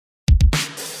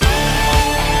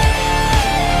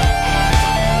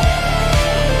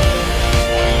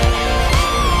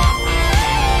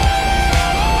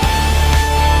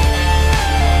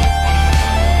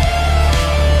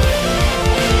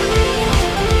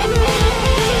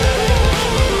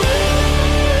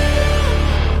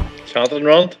Chat and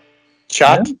rant.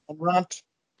 Chat and rant.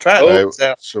 Try Right,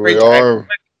 it. so Great we time.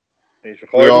 He's we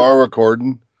recording. are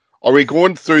recording. Are we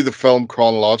going through the film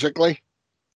chronologically,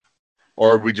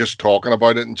 or are we just talking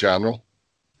about it in general?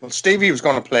 Well, Stevie was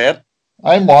going to play it.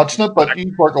 I'm watching it, but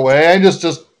you work away. I just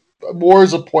more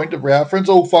as a point of reference.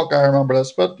 Oh fuck, I remember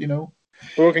this, but you know.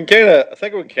 But we can kind of, I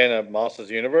think we can kind of Masters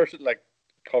Universe, like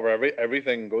cover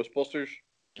everything Ghostbusters.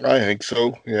 I think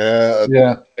so. Yeah.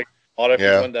 Yeah. Like, or if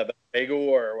Yeah. you went to Bego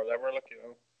or whatever, like, you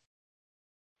know.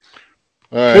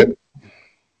 All right.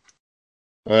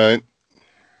 All right.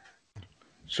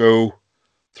 So,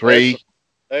 3,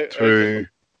 Right, 2.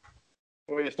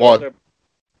 where you What? start there.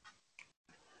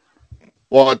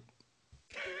 What?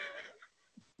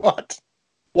 What?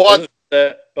 What?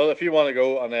 But if you want to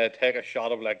go and take a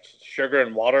shot of like sugar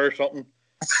and water or something,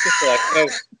 just like, you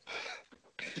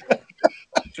know,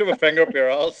 shove a finger up your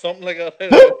ass, something like that. You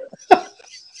know.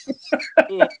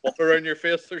 Water around your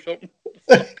face or something.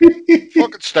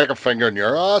 Fucking stick a finger in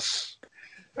your ass.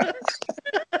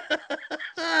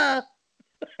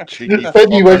 Cheeky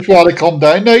Then you fucker. wish you had to come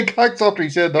down now, Cax, after he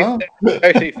said that.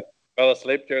 Actually, fell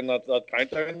asleep during that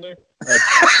countdown there.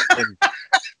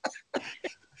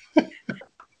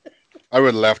 I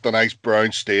would have left a nice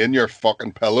brown stain in your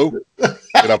fucking pillow.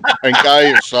 Get a pink eye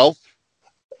yourself.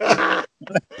 And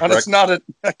it's not a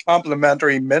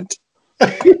complimentary mint.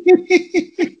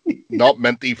 Not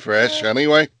minty fresh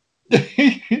anyway.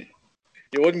 You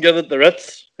wouldn't get it the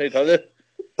Ritz, I tell you.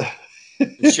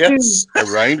 Shits. It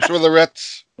rhymes with the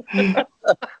Ritz.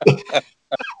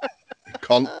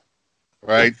 Cunt.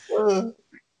 Right.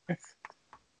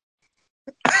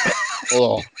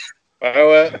 Oh.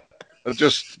 I'm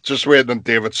just waiting on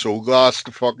David Soulglass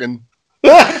to fucking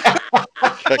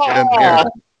kick in here.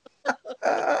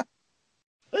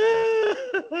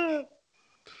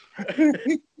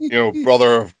 You know,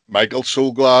 brother of Michael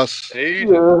Soulglass. Hey,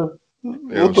 You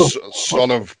know,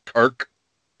 son of Kirk.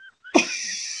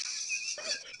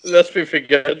 lest we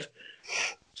forget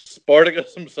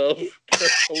Spartacus himself.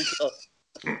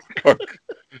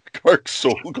 Kirk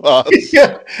Soulglass.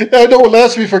 Yeah, I know.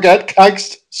 Lest we forget,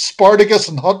 Cax, Spartacus,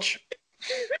 and Hutch.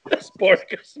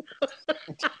 Spartacus.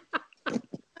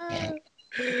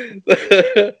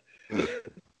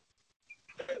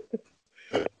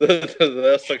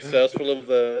 the successful of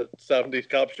the 70s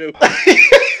cop show.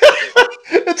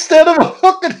 instead of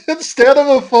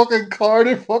a fucking car,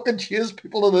 they fucking chase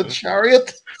people in a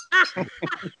chariot.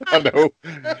 I know.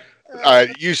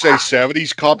 You say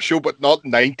 70s cop show, but not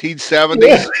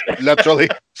 1970s. Literally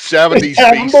 70s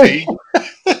BC.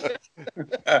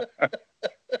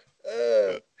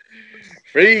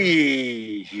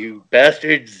 Free, you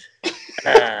bastards.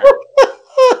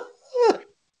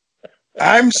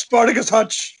 I'm Spartacus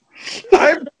Hutch.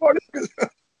 I'm Spartacus.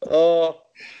 Oh,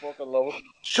 fucking love it.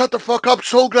 Shut the fuck up,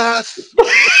 Soulglass.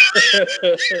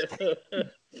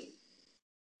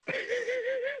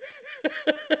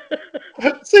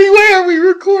 See, where are we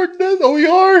recording this? Oh, we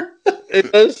are.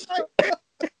 It is.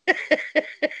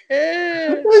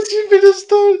 What should be the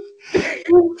start?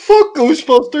 Fuck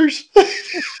Ghostbusters.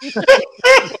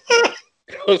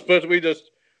 But we just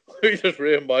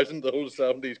reimagined the whole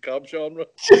 70s cop genre.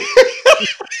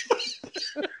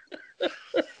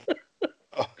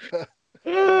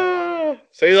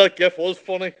 See, that gif was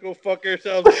funny. Go fuck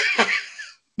yourself.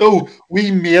 No,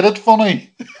 we made it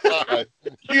funny.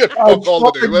 You had fuck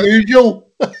all to do with it.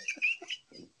 Usual.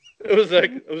 It was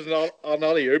an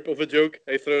alley oop of a joke.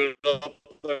 I threw it up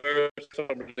there.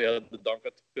 Somebody had to dunk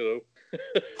it, you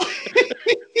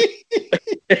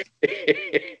know.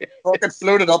 Fucking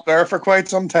floated up there for quite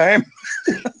some time.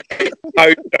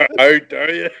 How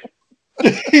dare you?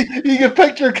 You can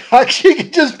picture Cax. You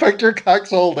can just picture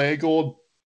Cax all day going,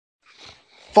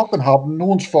 fucking happened. No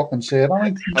one's fucking said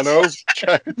anything. I know.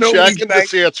 Checking to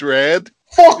see it's red.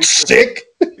 Fuck's sake.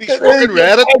 He's fucking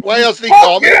read it. Why hasn't he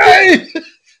commented?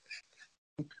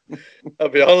 I'll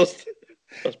be honest.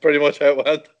 That's pretty much how it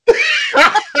went.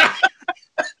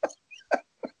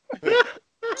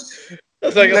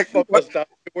 That's like a fuck was that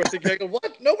worth the giggle.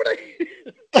 What? Nobody.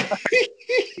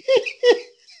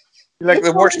 You're like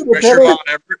the worst pressure man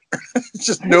ever. It's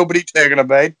just nobody taking a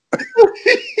bite.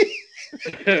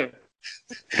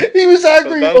 He was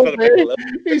angry all day.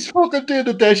 He's fucking doing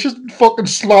the dishes and fucking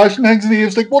slashing things, and he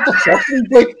was like, what the fuck? And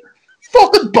he's like,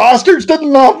 fucking bastards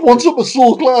didn't laugh once at a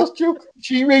Soulglass joke.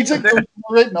 She reads it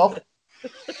right enough.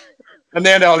 And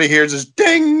then all he hears is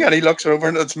ding, and he looks over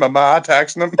and it's my ma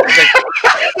texting him.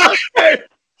 Like,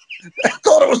 I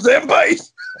thought it was them,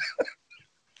 boys.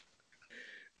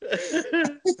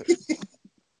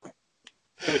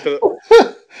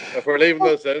 If we're leaving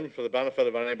this in for the benefit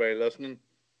of anybody listening,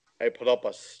 I put up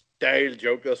a style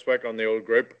joke this week on the old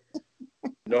group.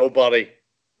 Nobody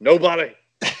came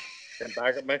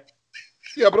back at me.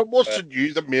 Yeah, but it wasn't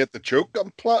you that made the joke.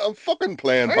 I'm fucking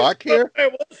playing back here.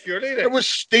 It was surely. It was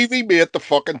Stevie made the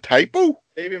fucking typo.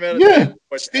 Stevie made a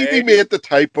typo. Stevie made the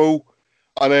typo,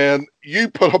 and then you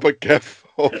put up a gif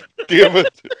of David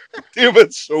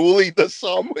Soul eat the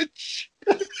sandwich.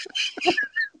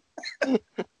 And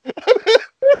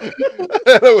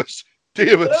then it was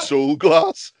David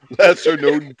Soulglass, lesser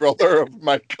known brother of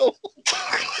Michael.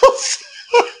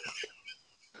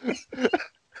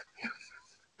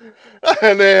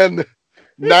 And then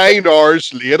 9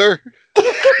 hours later,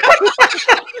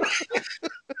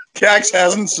 Cax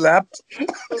hasn't slept.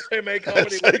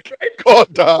 it's like, God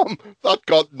damn, that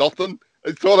got nothing.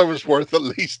 I thought it was worth at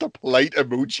least a polite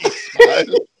emoji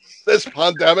smile. This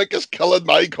pandemic is killing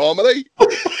my comedy.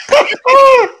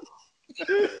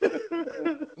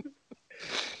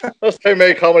 That's how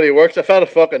my comedy works. If I had a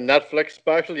fucking Netflix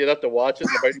special, you'd have to watch it,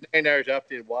 and about 9 hours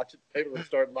after you'd watch it, people would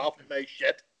start laughing at my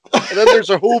shit. And then there's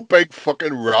a whole big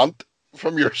fucking rant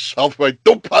from yourself about,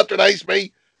 don't patronize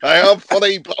me, I am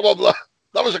funny, blah, blah, blah.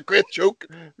 That was a great joke.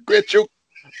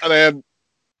 And then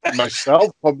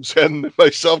myself comes in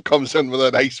with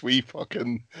a nice wee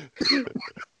fucking,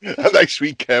 a nice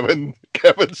wee Kevin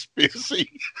Spacey.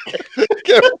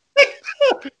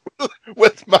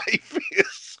 With my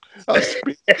face as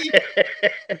Spacey.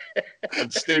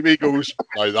 And Stevie goes,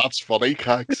 now that's funny,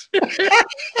 Cax.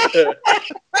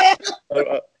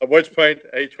 At which point,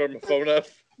 I turn my phone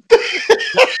off.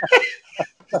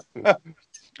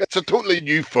 It's a totally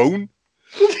new phone.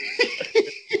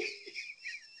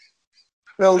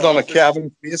 Build on a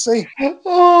Kevin Spacey.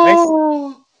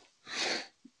 Oh,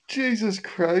 Jesus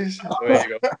Christ. There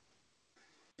you go.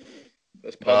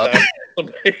 This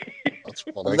pandemic. That's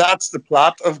funny. That's the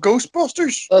plot of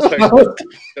Ghostbusters. That's how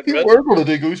We were going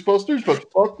to do Ghostbusters, but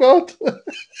fuck that.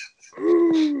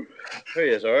 There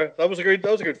you are. That was a good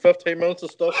 15 minutes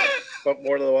of stuff. But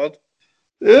more than I want.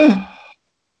 Yeah.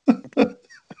 So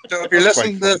if you're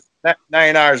listening to this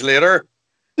 9 hours later,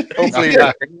 hopefully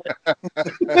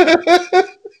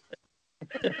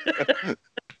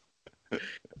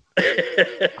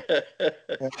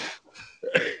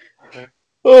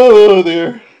Oh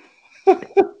dear.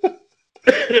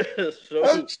 So,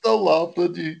 I'm still laughing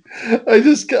at you.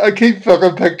 I keep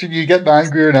fucking picturing you getting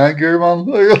angrier and angrier, man.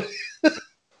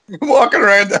 walking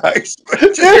around the house.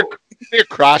 You're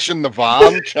crashing the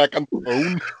van, checking the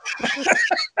phone.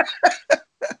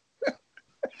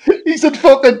 He's at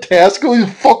fucking Tesco,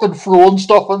 he's fucking throwing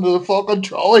stuff into the fucking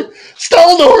trolley.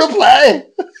 Still no reply.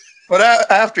 But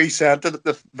after he sent it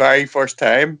the very first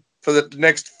time, for the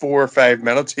next 4 or 5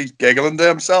 minutes, he's giggling to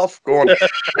himself, going,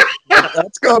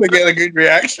 that's going to get a good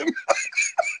reaction.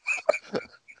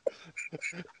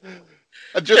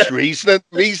 And just reasoning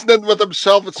with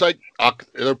himself. It's like,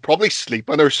 they're probably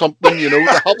sleeping or something, you know, they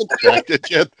haven't checked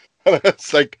it yet. And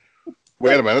it's like,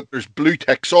 wait a minute, there's blue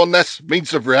ticks on this,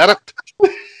 means they've read it.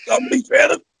 Somebody's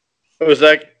read it. it was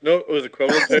like, no, it was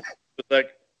equivalent to, it was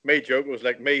like, my joke was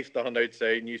like me standing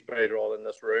outside, newspaper all in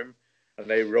this room, and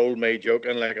they rolled my joke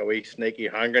in like a wee sneaky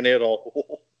hand grenade,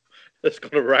 all, it's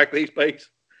going to wreck these bikes.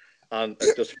 And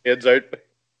it just fades out.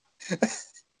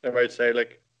 They might say,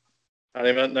 like,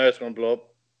 any minute now it's going to blow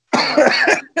up.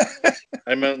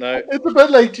 I meant now. It's a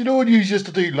bit like, you know when you used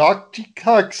to do lock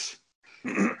hacks?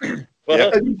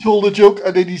 Well, And you told a joke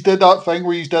and then he did that thing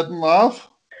where he didn't laugh.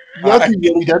 Yes, he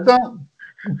really did that.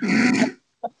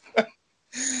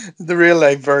 The real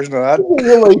life version of that. The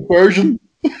real life version.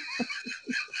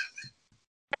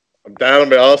 I'm down on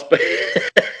my ass.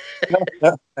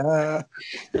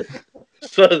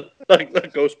 So, like,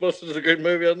 Ghostbusters is a good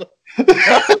movie, isn't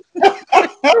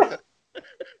it?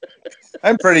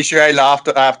 I'm pretty sure I laughed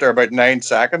after about 9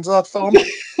 seconds of that film.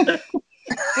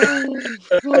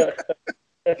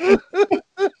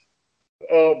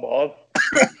 Oh,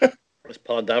 man. This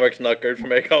pandemic's not good for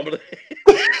my comedy.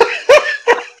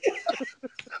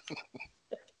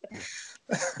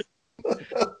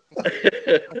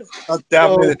 That's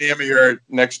definitely the name of your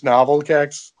next novel,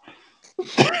 Kex.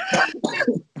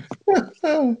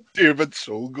 David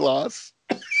Soulglass.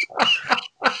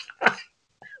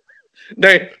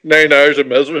 9 hours of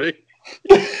misery.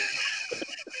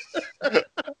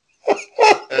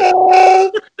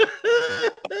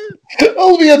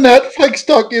 It'll be a Netflix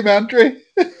documentary.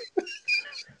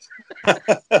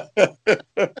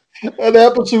 An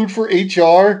episode for each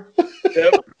hour.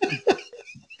 Yep.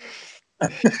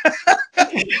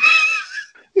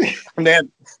 And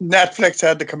then Netflix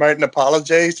had to come out and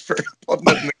apologize for putting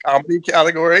it in the comedy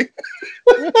category.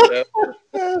 Yep.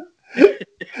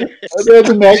 And then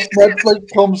the next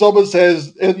Netflix comes up and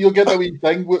says, you'll get a wee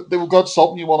thing. They've got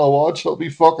something you want to watch. It'll be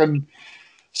fucking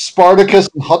Spartacus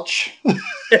and Hutch.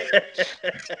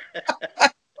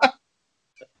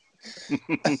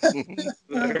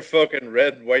 They're fucking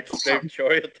red and white striped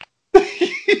chocolate. With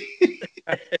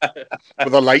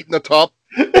a light in the top.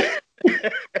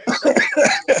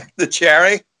 The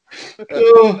cherry.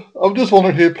 I'm just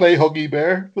wondering who play Huggy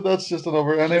Bear, but that's just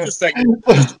another anyway. Just like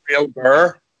real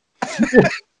bear.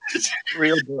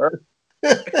 Real bear.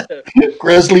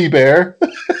 Grizzly Bear.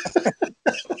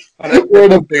 And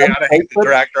the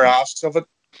director asks of it.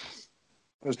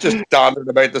 It was just dondering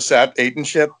about the set, eating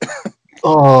shit.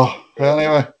 Oh,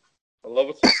 anyway. I love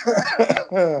it.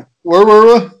 Where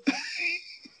were we?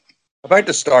 About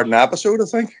to start an episode, I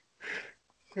think.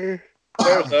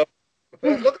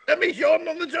 Look at me yawning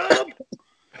on the job.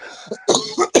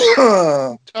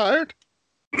 Tired.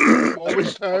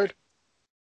 Always tired.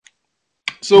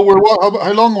 So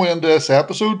how long are we in this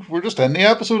episode? We're just in the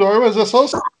episode, are we? Is this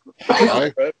us?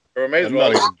 Aye. We may as I'm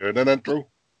well. not even doing an intro.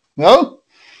 No?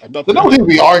 I'm not They know doing who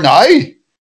we are now.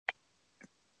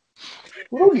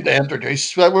 We don't need to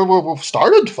introduce. We've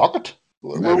started. Fuck it.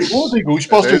 We're going to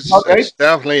Ghostbusters, not right? It's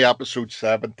definitely episode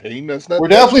 17, isn't it? We're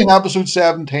definitely in episode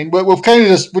 17. We've kind of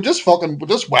just we just went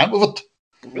with it.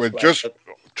 We're just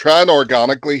trying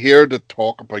organically here to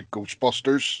talk about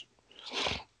Ghostbusters.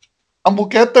 And we'll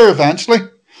get there eventually.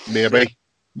 Maybe.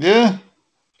 Yeah.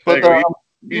 But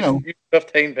you know,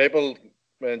 15 people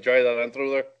enjoy that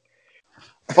intro there.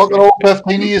 fucking old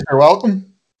 15 years are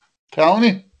welcome. Telling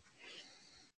you.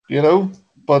 You know.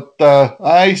 But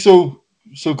so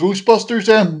Ghostbusters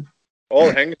then.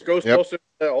 All things Ghostbusters.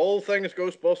 All things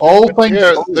Ghostbusters. All things.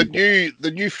 Yeah,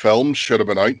 the new film should have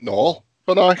been out and all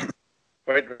for now.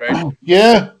 Right.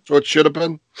 Yeah. So it should have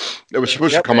been. It was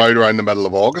supposed to come out around the middle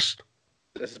of August.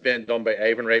 This is being done by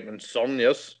Ivan Reitman's son,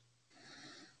 yes.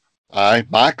 Aye,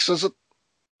 Max, is it?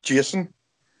 Jason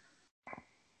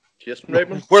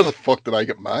Reitman. Where the fuck did I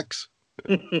get Max?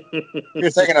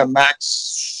 You're thinking of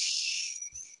Max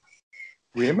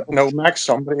Raymond? No, Max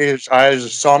somebody. Is a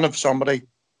son of somebody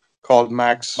called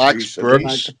Max. Max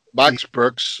Brooks. Max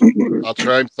Brooks. That's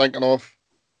what I'm thinking of.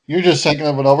 You're just thinking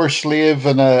of another slave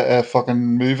in a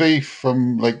fucking movie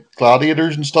from like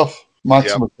Gladiators and stuff.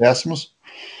 Maximus Decimus.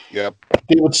 Yep.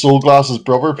 David Soulglass's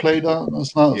brother played that.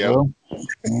 That's not as well.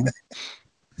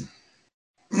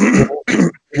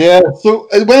 Yeah. So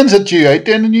when's it due out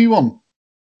then, the new one?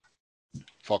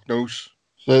 Fuck knows.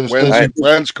 So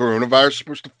When's coronavirus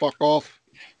supposed to fuck off?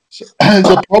 so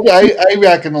probably, I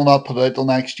reckon they'll not put it out till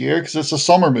next year because it's a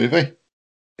summer movie.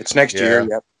 It's next year,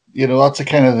 yep. You know, that's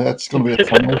going to be a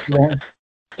summer film.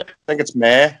 I think it's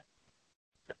May.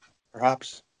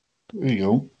 Perhaps. There you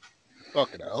go.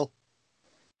 Fucking hell.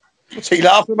 What's he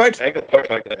laughing about? I think it's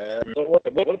perfect. What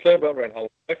a play about Ryan Hall.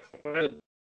 When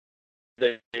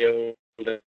did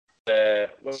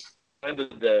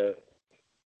the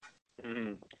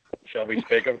shall we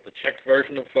speak of the Czech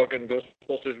version of fucking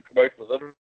Ghostbusters come out? Was that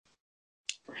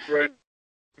right?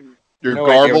 You're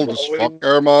garbled as fuck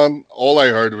there, man. All I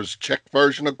heard was Czech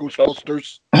version of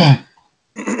Ghostbusters.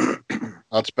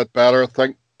 That's a bit better, I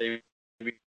think.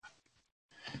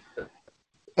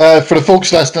 For the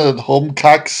folks listening at home,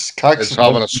 Cax is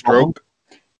having a stroke.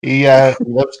 He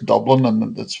lives in Dublin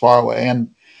and it's far away,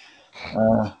 and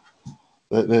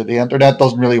the internet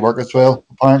doesn't really work as well,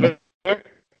 apparently.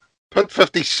 Put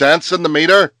 50 cents in the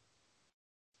meter.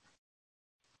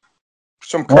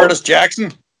 Some Curtis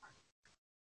Jackson.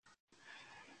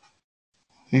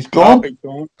 He's gone. He's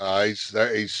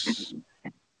there. He's.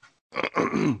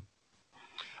 I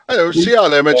know. See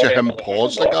that image of him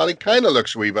paused like that? He kind of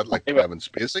looks a wee bit like Kevin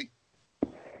Spacey.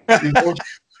 He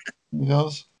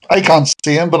does. I can't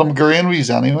see him, but I'm agreeing with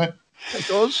you anyway. He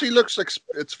does. He looks like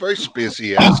it's very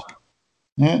Spacey-esque.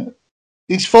 Yeah.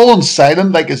 He's fallen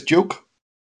silent like his joke.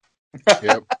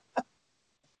 Yep.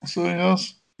 So he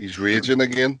does. He's raging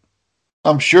again.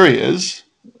 I'm sure he is.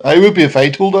 I would be if I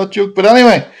told that joke. But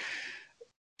anyway,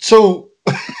 so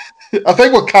I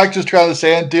think what Cax is trying to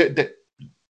say, and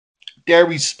dare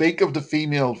we speak of the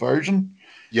female version?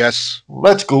 Yes.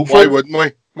 Let's go for it.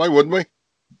 Why wouldn't we?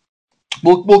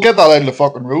 We'll get that out of the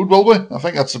fucking road, will we? I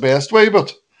think that's the best way,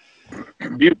 but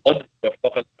you would the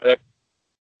fucking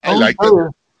I like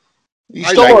it. You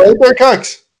still all right there,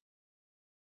 Cax?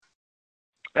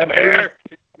 I'm here.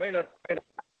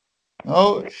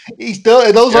 Oh, he's still.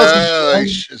 It does. Yeah,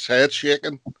 his head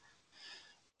shaking.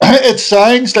 It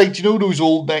sounds like, you know, those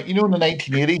old, you know, in the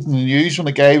 1980s in the news when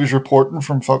the guy was reporting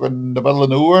from fucking the middle of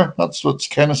nowhere. That's what's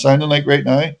kind of sounding like right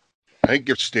now. I think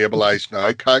you're stabilised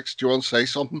now, Cax. Do you want to say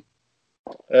something?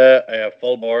 I have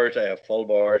full bars.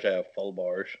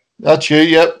 That's you,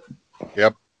 yep.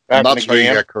 Yep. Back And in that's the how you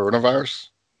game. get coronavirus.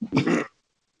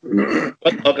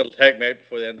 What luck it'll take me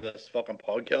before the end of this fucking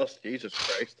podcast? Jesus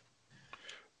Christ.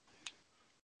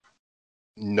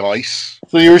 Nice.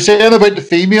 So you were saying about the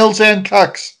females then,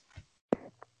 Cax?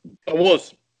 I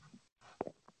was.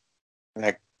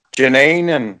 Like Janine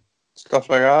and stuff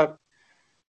like that.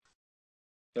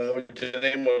 His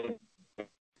name was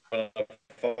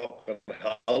fucking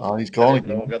help. Oh, he's I gone didn't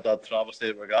know again. get that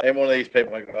travesty we got. I'm one of these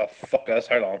people like, oh, fuck this,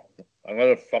 hold on. I'm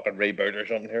gonna fucking reboot or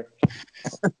something here.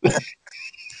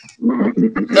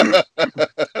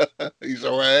 He's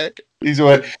away. He's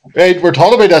away. Right, we're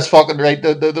talking about this fucking right.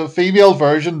 The female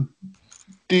version.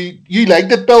 You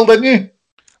liked it, Bill, didn't you?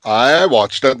 I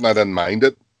watched it and I didn't mind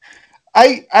it.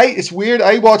 It's weird.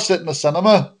 I watched it in the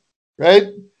cinema, right?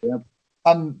 Yep.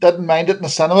 And didn't mind it in the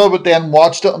cinema, but then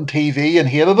watched it on TV and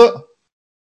hated it.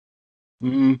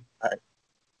 Mm.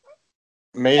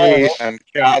 Me and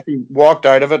Kathy walked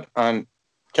out of it, and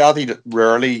Kathy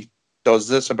rarely does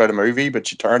this about a movie, but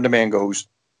she turned to me and goes,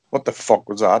 "What the fuck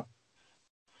was that?"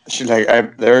 She's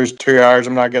like, "There's 2 hours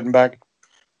I'm not getting back,"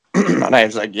 and I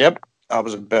was like, "Yep, that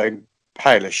was a big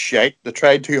pile of shit. They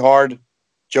tried too hard,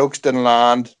 jokes didn't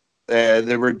land.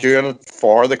 They were doing it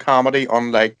for the comedy,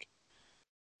 unlike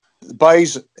the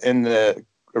boys in the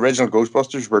original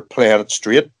Ghostbusters were playing it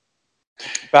straight.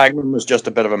 Bagman was just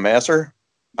a bit of a messer."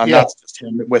 And Yeah. that's just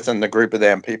him within the group of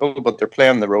them people, but they're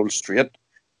playing the role straight.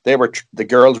 The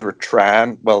girls were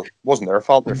trying. Well, it wasn't their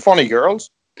fault. They're funny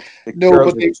girls. The No,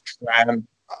 girls but were trying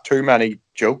too many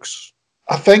jokes.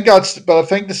 I think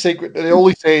the secret, they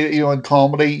always say, in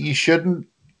comedy, you shouldn't,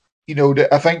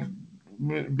 I think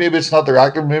maybe it's not their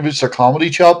acting, maybe it's their comedy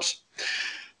chops.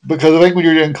 Because I think when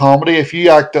you're doing comedy, if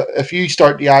you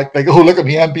start to act like, oh, look at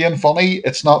me, I'm being funny,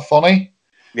 it's not funny.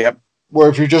 Yep. Where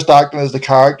if you're just acting as the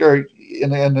character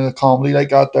in a comedy like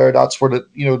that, that's where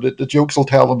the jokes will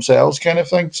tell themselves, kind of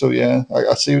thing. So yeah,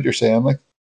 I see what you're saying. Like,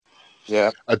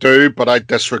 Yeah. I do, but I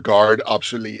disregard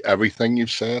absolutely everything you've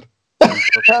said.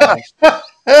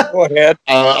 Go ahead.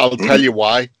 I'll tell you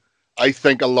why. I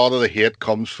think a lot of the hate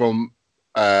comes from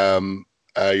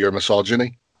your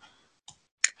misogyny.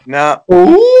 Nah,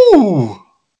 ooh,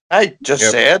 I just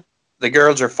Yep. said the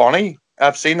girls are funny.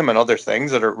 I've seen them in other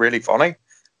things that are really funny.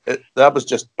 That was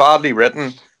just badly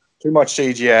written, too much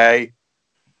CGI,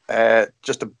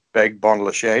 just a big bundle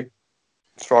of shit.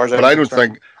 As far as But I'm I don't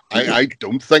concerned. think I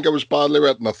don't think it was badly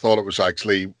written. I thought it was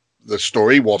actually the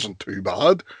story wasn't too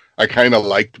bad. I kind of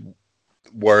liked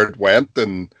where it went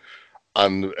and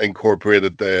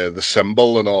incorporated the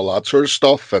symbol and all that sort of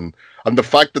stuff and the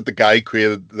fact that the guy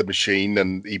created the machine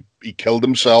and he killed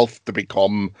himself to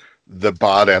become the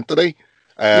bad entity.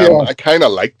 yeah, I kind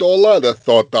of liked all that. I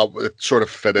thought that it sort of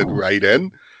fitted right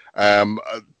in.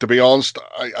 To be honest,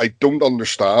 I don't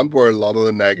understand where a lot of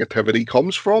the negativity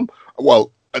comes from.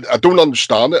 Well, I don't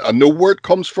understand it. I know where it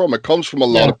comes from. It comes from a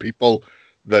lot Yeah. of people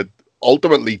that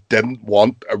ultimately didn't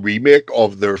want a remake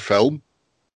of their film.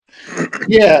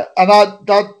 yeah, and that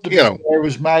to be You know. fair,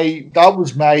 was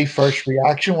my first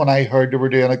reaction when I heard they were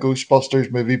doing a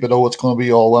Ghostbusters movie, but it's going to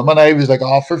be all women. I was like,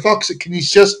 oh, for fuck's sake, can you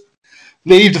just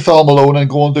leave the film alone and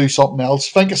go and do something else?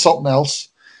 Think of something else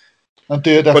and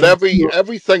do it. But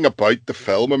everything about the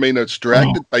film, I mean, it's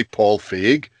directed by Paul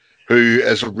Feig, who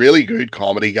is a really good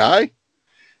comedy guy.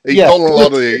 He'd Yeah. done a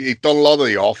lot of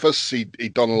the Office.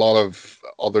 He'd done a lot of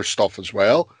other stuff as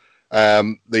well.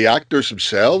 The actors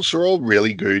themselves are all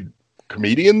really good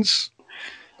comedians.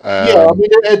 Yeah, I mean,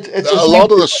 it's A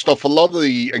lot of the stuff, a lot of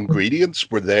the ingredients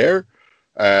were there.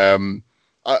 Um,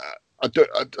 I, I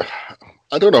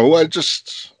don't know.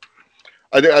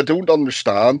 I don't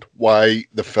understand why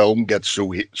the film gets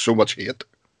so much hate.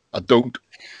 I don't.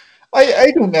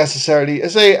 I don't necessarily.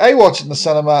 I watched it in the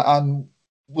cinema and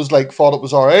was like, thought it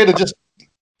was all right.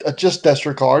 I just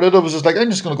disregarded. I was just like, I'm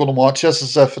just going to go and watch this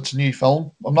as if it's a new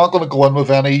film. I'm not going to go in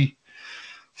with any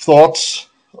thoughts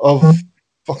of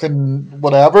fucking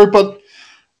whatever. But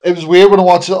it was weird when I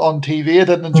watched it on TV. I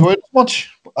didn't enjoy it as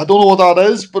much. I don't know what that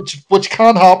is, but which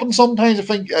can happen sometimes. I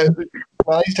think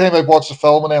anytime I've watched a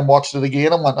film and then watched it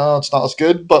again, I'm like, oh, it's not as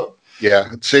good. But Yeah,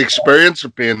 it's the experience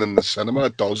of being in the cinema.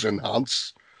 It does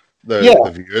enhance yeah,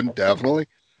 the viewing, definitely.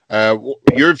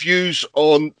 Your views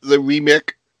on the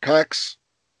remake, Cax,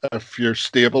 if you're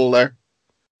stable there.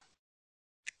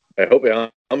 I hope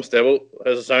I'm stable.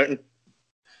 How's it sounding?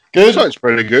 good. Sounds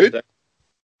pretty good.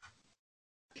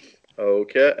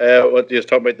 Okay. What do you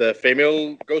talk about the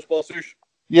female Ghostbusters?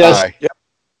 Yes,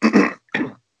 Aye.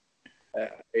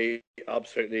 I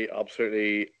absolutely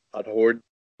abhorred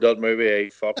that movie. I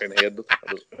fucking hated it.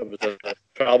 It was a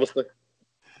travesty.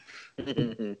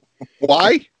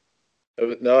 Why?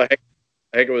 No,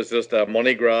 I think it was just a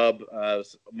money grab,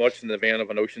 much in the vein of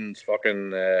an Ocean's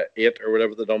fucking 8 or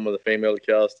whatever they done with the female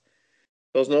cast.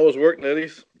 Doesn't always work,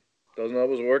 ladies. Doesn't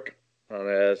always work.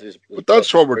 And But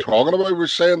that's what we're talking about. We're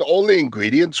saying all the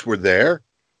ingredients were there.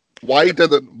 Why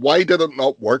did it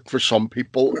not work for some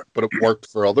people, but it worked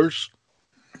for others?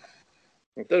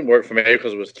 It didn't work for me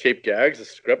because it was cheap gags. The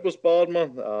script was bad,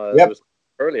 man. Yep. It was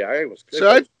early.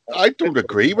 So I don't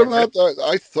agree with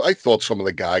that. I thought some of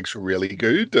the gags were really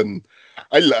good, and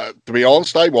to be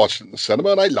honest, I watched it in the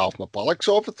cinema and I laughed my bollocks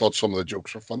off. I thought some of the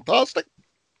jokes were fantastic.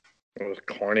 It was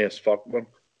corny as fuck, man.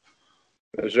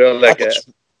 It was really like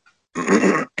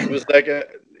it was like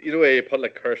you know, where you put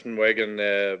like Kirsten Wiig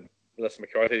and Melissa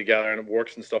McCarthy together, and it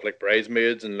works and stuff like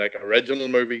Bridesmaids and like original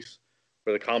movies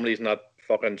where the comedy's not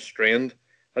fucking strained.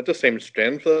 That just seemed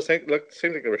strained for this thing. Look,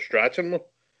 seemed like they were stretching, man.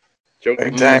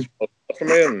 Joking for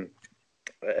me, and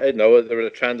I know they were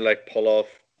trying to like pull off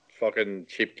fucking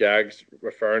cheap gags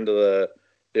referring to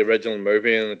the original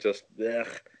movie, and it just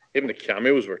even the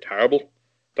cameos were terrible.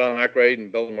 Dan Aykroyd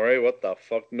and Bill Murray, what the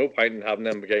fuck? No point in having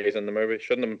them guys in the movie.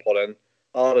 Shouldn't have been put in.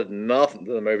 Added nothing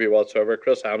to the movie whatsoever.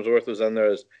 Chris Hemsworth was in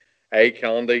there as eye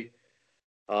candy,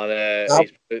 and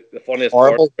he's the funniest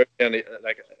part of the movie, and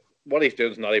like what he's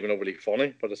doing is not even overly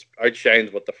funny, but it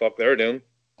outshines what the fuck they're doing.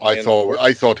 I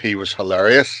thought he was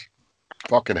hilarious.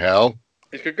 Fucking hell.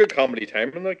 He's got good comedy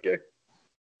timing, that guy.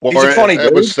 He's a funny dude.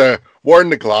 It was wearing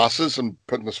the glasses and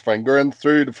putting his finger in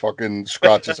through to fucking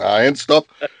scratch his eye and stuff.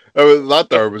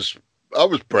 That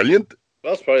was brilliant.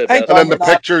 That's probably the best. And then the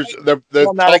pictures, the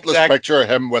topless picture of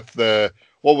him with the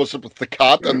with the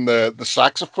cat and the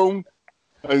saxophone.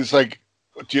 And he's like,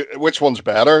 which one's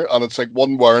better? And it's like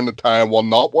one wearing the tie and one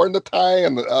not wearing the tie.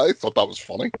 And I thought that was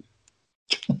funny.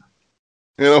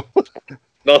 You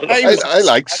know, I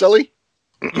like silly.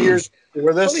 Years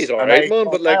before this, he's alright, man.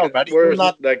 But like, where's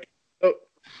not like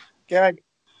gag?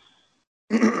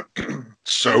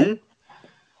 So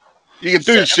you can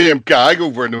do the same gag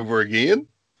over and over again.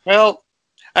 Well,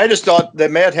 I just thought they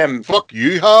made him. Fuck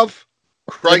you have.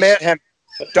 Christ. They made him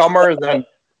dumber than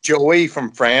Joey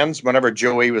from Friends. Whenever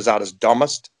Joey was at his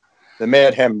dumbest, they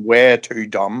made him way too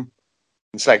dumb.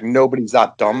 It's like nobody's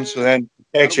that dumb. So then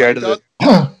it takes you out of the.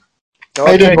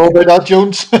 I didn't know about that,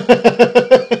 Jones.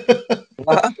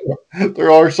 There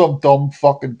are some dumb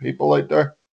fucking people out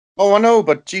there. Oh, I know,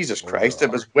 but Jesus Christ, it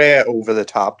was way over the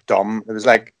top dumb. It was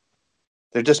like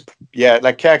they're just,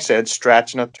 like Keck said,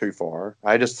 stretching it too far.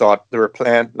 I just thought they were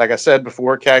playing, like I said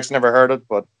before, Keck's never heard it,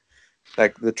 but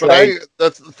like the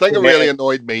thing that really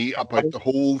annoyed me about the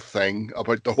whole thing,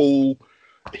 about the whole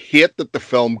hate that the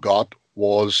film got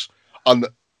was, and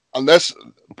this,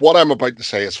 what I'm about to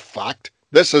say is fact.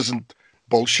 This isn't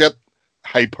bullshit,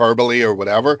 hyperbole or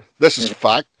whatever. This is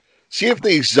fact. See if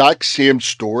the exact same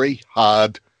story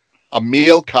had a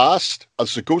male cast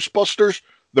as the Ghostbusters,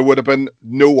 there would have been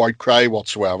no outcry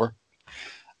whatsoever.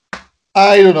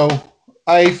 I don't know.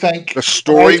 I think the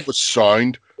story was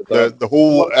sound. The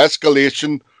whole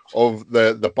escalation of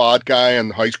the bad guy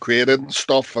and how he's created and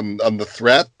stuff and the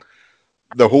threat,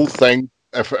 the whole thing,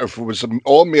 if it was an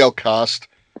all male cast,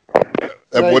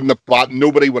 it wouldn't have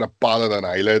nobody would have batted an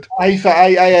eyelid.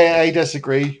 I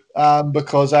disagree.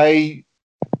 Because I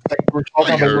think we're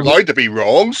talking You're allowed to be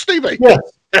wrong, Stevie. Yes.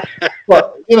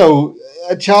 But you know,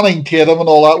 Channing Tatum and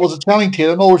all that, was it Channing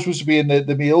Tatum always supposed to be in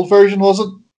the male version,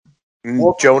 wasn't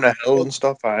it? Jonah Hill and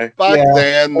stuff. Back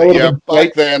then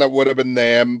it would have been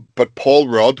them, but Paul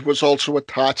Rudd was also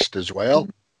attached as well.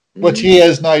 Which he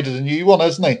is now to the new one,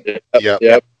 isn't he?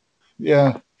 Yep.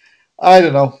 Yeah. I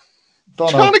don't know.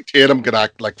 Channing Tatum can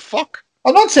act like fuck.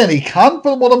 I'm not saying he can't,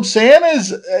 but what I'm saying is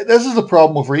this is the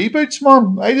problem with reboots,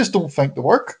 man. I just don't think they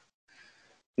work.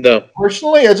 No.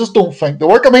 Personally, I just don't think they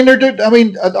work. I mean,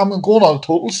 I'm going on a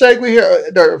total segue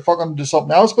here. They're fucking do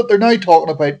something else, but they're now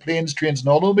talking about planes, trains, and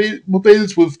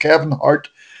automobiles with Kevin Hart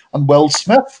and Will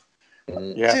Smith.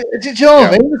 Yeah. Do you know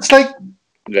what I mean? It's like,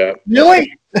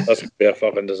 really? That's going to be a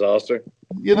fucking disaster.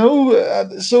 You know,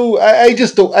 so I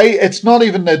just don't. It's not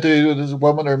even to do with as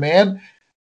women or men.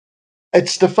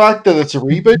 It's the fact that it's a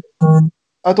reboot.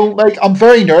 I don't like. I'm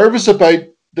very nervous about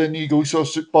the new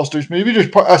Ghostbusters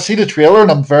movie. I see the trailer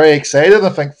and I'm very excited. I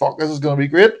think, fuck, this is going to be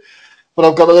great. But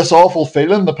I've got this awful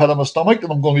feeling in the pit of my stomach that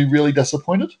I'm going to be really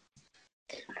disappointed.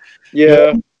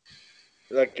 Yeah,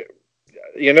 like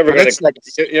you're never going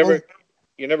to.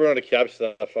 You're never going to catch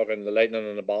that fucking the lightning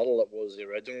in the bottle that was the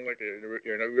original. Like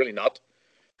you're really not.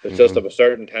 It's just of a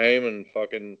certain time and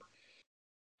fucking.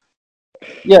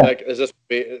 Yeah. Like, is this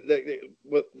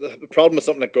the problem with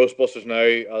something like Ghostbusters now?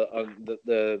 And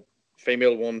the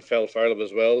female one fell foul of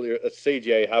as well. It's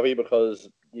CGI heavy because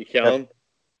you can,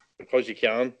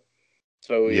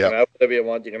 So you Yeah. can have whatever you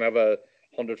want. You can have a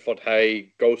 100-foot high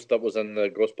ghost that was in the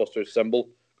Ghostbusters symbol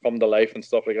come to life and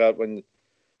stuff like that.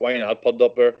 Why not put it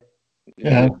up there?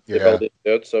 Yeah. The ability to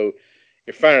do it. So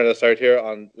you're finding this out here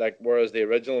on like whereas the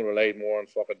original relied more on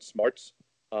fucking smarts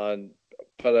and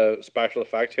put a special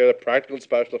effect here, the practical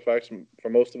special effects for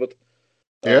most of it.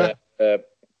 Yeah.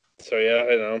 So yeah,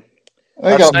 I know. I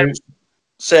That's got what I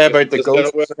say about the Just done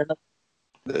it with- ghosts.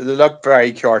 They look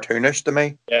very cartoonish to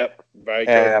me. Yeah, very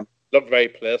good. Um, Looked very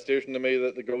PlayStation to me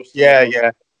that the ghosts. yeah,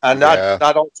 yeah, and Yeah.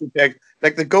 that also big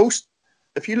like the ghost.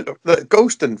 If you look the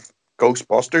ghost in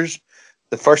Ghostbusters,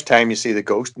 the first time you see the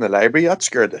ghost in the library, that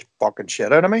scared the fucking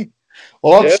shit out of me.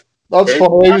 Well, that's Yeah.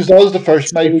 funny. That was the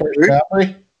first my So first good.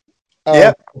 memory Yeah.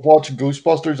 of watching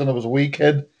Ghostbusters, and I was a wee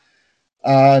kid,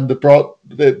 and it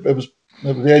was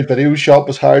the video shop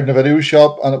was hired in a video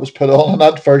shop, and it was put on. And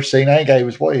that first scene, I think I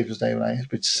was what age was I when I was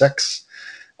about 6,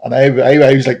 and I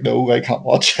was like, no, I can't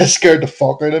watch. It scared the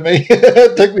fuck out of me.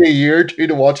 It took me a year or two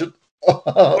to watch it But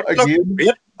it looked again.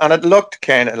 great, and it looked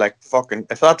kind of like fucking.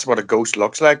 If that's what a ghost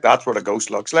looks like, that's what a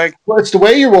ghost looks like. Well, it's the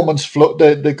way your woman's float,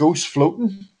 the ghost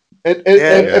floating. Yeah,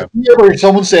 Yeah. If you ever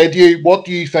someone said to you, "What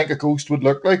do you think a ghost would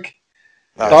look like?"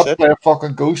 that's That's it. what a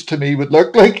fucking ghost to me would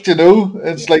look like. You know,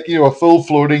 it's like a full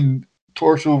floating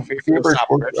torso, vapor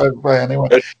torso.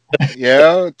 Anyway,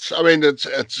 Yeah.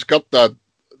 It's got that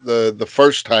the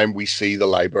first time we see the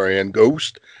librarian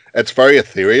ghost, it's very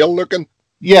ethereal looking.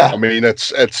 yeah, I mean,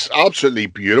 it's absolutely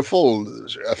beautiful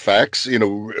effects.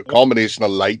 A combination of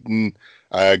lighting,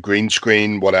 green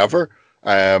screen, whatever.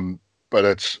 But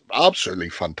it's absolutely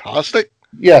fantastic.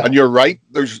 yeah, And you're right.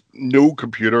 There's no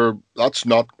computer. That's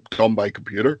not done by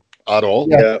computer at all.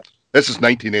 Yeah. Yeah. This is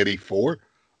 1984,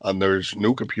 and there's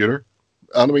no computer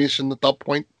animation at that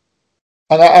point.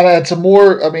 and it's a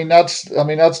more. I mean that's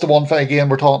the one thing. Again,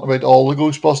 we're talking about all the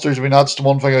Ghostbusters. I mean, that's the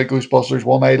one thing about Ghostbusters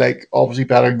one I like. Obviously,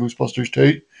 better than Ghostbusters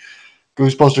 2.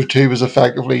 Ghostbusters 2 was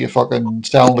effectively a fucking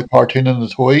selling the cartoon and the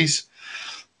toys.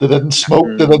 They didn't smoke.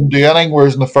 They didn't do anything.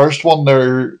 Whereas in the first one,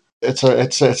 it's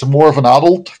a more of an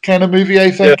adult kind of movie.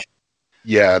 I think.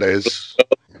 Yeah, it is.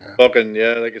 Yeah. Fucking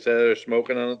yeah, like I said, they're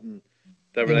smoking on it and You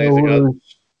different things like that. know,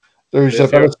 there's a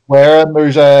Yes, bit of swearing.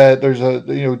 There's a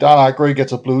Dan Aykroyd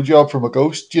gets a blowjob from a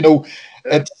ghost. Yeah.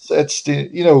 It's the.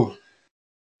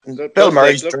 So Bill plus,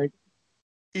 Murray's look, drink.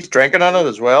 He's drinking on it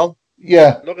as well.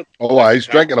 Yeah. look at Oh, he's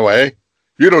drinking away.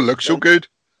 You don't look so good.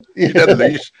 You didn't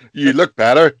look. You look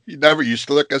better. You never used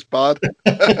to look as bad.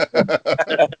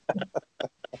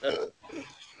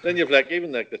 then you've like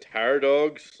even like the terror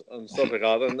dogs and stuff like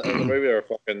that, and the movie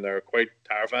they're quite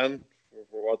terrifying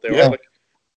for what they Yeah. are like,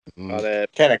 Mm. and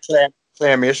Kind of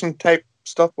claymation type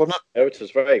stuff, wasn't it? yeah, which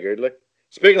is very good. Like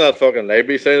speaking of that fucking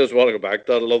library scene, I just want to go back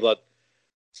to that. I love that.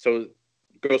 So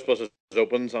Ghostbusters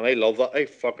opens, and I love that. I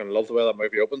fucking love the way that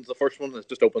movie opens. The first one, it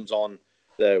just opens on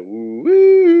the woo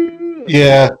woo.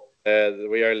 Yeah. The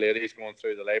wee old ladies going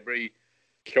through the library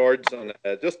cards, and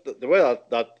just the way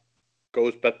that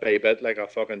goes bit by bit, like a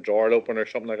fucking drawer opener or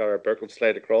something like that, or a book will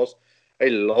slide across. I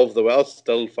love the way that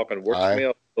still fucking works for me.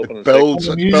 Aye. Open It and builds.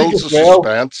 And the It music builds as the well.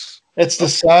 suspense. It's the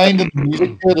sound and the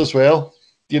music to it as well.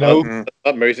 Mhm.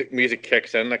 that music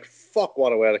kicks in like fuck.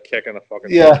 What a way to kick in a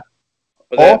fucking Yeah. film.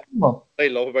 But then Awesome. I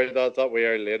love about that wee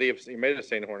old lady. You might have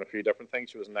seen her in a few different things.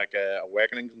 She was in like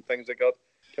Awakenings and things like that.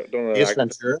 Don't know. Ace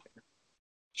Ventura.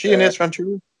 She and Ace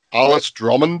Ventura. Alice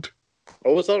Drummond.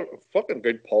 Oh, was that a fucking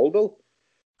good Paul Bill?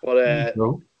 But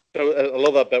No. I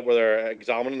love that bit where they're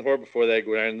examining her before they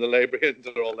go down to the library and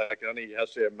they're all like, any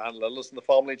history of mental illness in the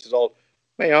family. She's all,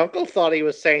 my uncle thought he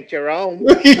was Saint Jerome.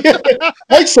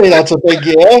 I'd say that's a big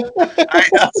yeah. Aye,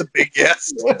 that's a big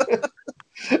yes.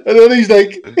 And then he's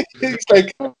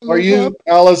like, are you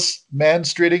Alice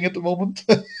menstruating at the moment?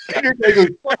 And you're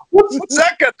like, What's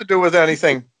that got to do with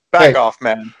anything? Back Hey. off,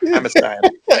 man. I'm a stan.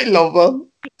 I love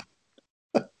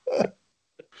that.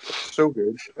 So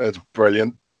good. It's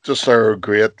brilliant. Just a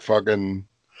great fucking,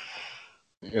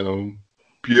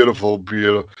 beautiful.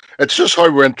 It's just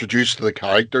how we're introduced to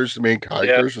the main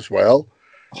characters as well.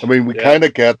 I mean, we kind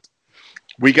of get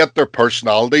their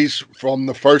personalities from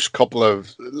the first couple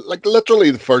of, like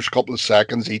literally the first couple of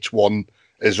seconds each one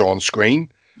is on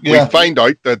screen. Yeah.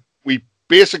 We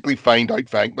basically find out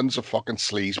Venkman's a fucking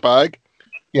sleazebag.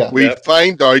 Yeah. We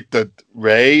find out that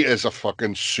Ray is a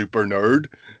fucking super nerd.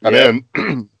 And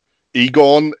then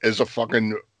Egon is a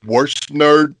fucking worse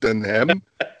nerd than him.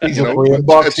 He's a brain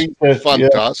box. It's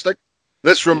fantastic.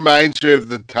 This reminds me of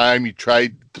the time you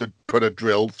tried to put a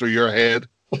drill through your head.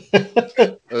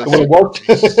 It would have worked.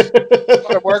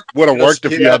 Would have worked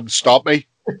if you hadn't stopped me.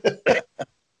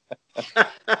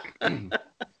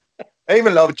 I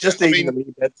even love just even the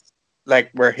wee bits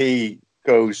like where he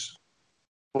goes,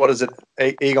 what is it?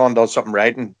 Egon does something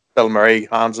right, and Bill Murray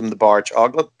hands him the bar of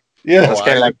chocolate. Yeah, It's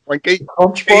kind of like Twinkie.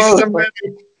 Punch teases bar.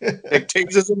 him, like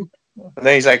teases him, and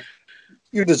then he's like,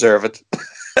 "You deserve it."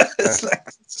 It's like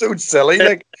so silly,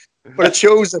 like, but it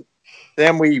shows that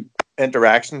them we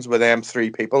interactions with them three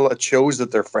people. It shows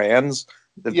that they're friends.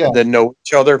 That Yeah. they know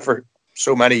each other for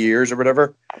so many years or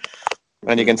whatever,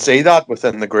 and you can see that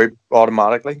within the group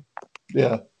automatically.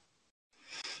 Yeah.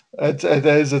 It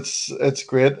is. It's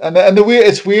great, and the way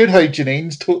it's weird how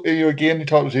Janine's again you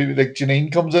talk about like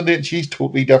Janine comes in there and she's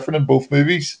totally different in both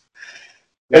movies.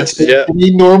 It's Yeah.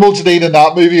 Janine, normal Janine in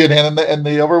that movie, and then in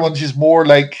the other one she's more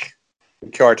like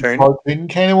Cartoon.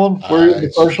 kind of one. Where in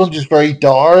the first one she's very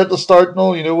dour at the start and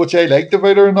all, which I liked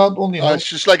about her in that one. It's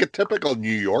just like a typical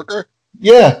New Yorker.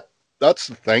 Yeah, That's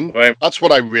the thing. Right. That's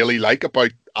what I really like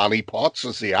about Annie Potts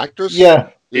as the actress. yeah,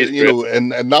 In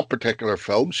that particular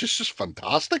film, she's just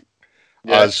fantastic.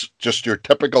 Yeah. As just your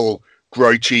typical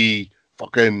grouchy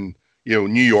fucking,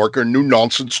 New Yorker, no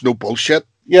nonsense, no bullshit.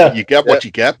 yeah. You get what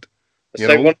you get. It's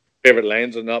like one of my favorite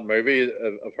lines in that movie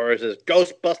of hers is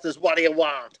 "Ghostbusters, what do you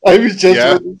want?" I was just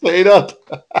about to say that.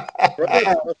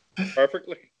 Right.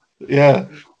 Perfectly. Yeah,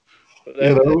 But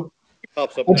you he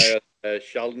pops up now as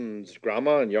Sheldon's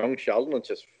grandma and young Sheldon. It's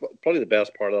just probably the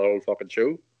best part of the whole fucking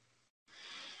show.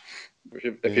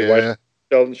 If you watch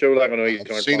Sheldon's show, like I know he's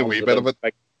I've seen a wee bit of it.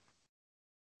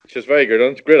 She's very good.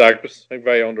 And it's a great actress. I think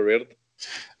very underrated.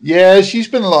 Yeah, she's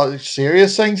been in a lot of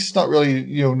serious things. She's not really,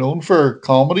 known for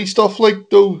comedy stuff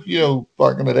though,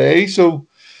 back in the day. So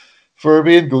for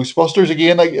being Ghostbusters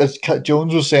again, like as Kat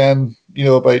Jones was saying,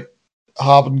 about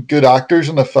having good actors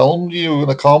in a film, in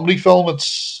a comedy film,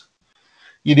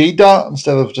 you need that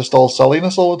instead of just all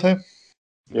silliness all the time.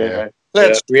 Yeah.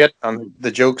 That's great, and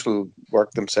the jokes will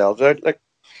work themselves out. Like,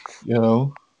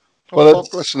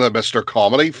 But listen to Mr.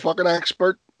 Comedy fucking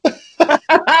expert.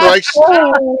 Christ.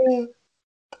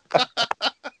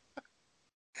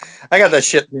 I got that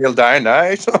shit nailed down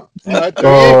now.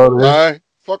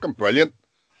 Fucking brilliant.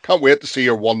 Can't wait to see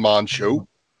your one-man show.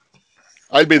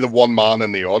 I'll be the one man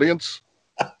in the audience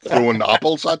throwing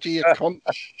apples at you cunt.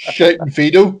 Shouting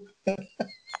Vito.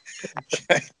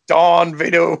 Don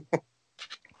Vito.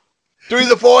 Do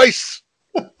the voice.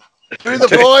 Do the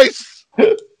voice.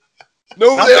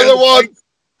 No, the other one.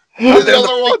 Do the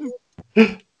other one.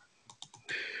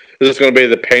 Is this going to be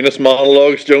the penis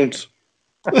monologues, Jones?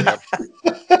 The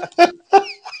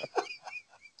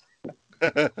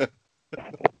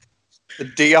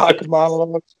Diog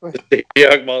monologues. The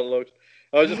Diog monologues.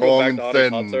 I was just Long going back and to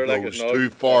thin Annie Potts like goes it's not. too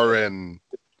far in.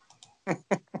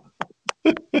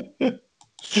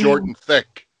 Short and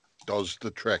thick does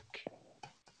the trick.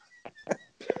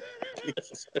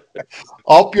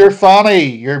 Up your fanny,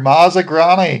 your ma's a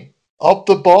granny. Up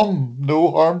the bum,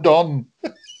 no harm done.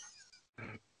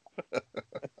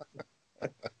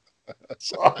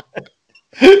 Sorry.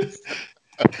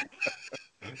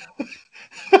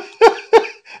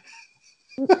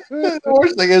 The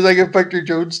worst thing is I can picture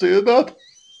Jones doing that.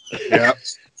 Yeah.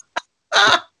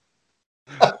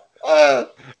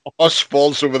 Us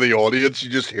falls over the audience, you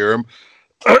just hear him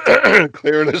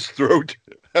clearing his throat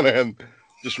and then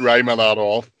just rhyming that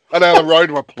off. And then a round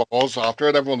of applause after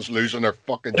it. Everyone's losing their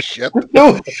fucking shit.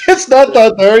 No, it's not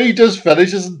that there. He just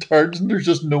finishes and turns and there's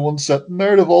just no one sitting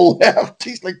there. They've all left.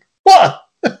 He's like, what?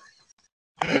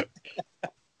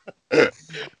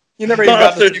 You never even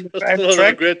got to see That's another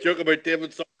trick. great joke about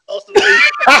David Austin.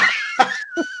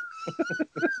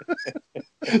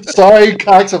 Sorry,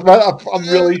 Cax. I'm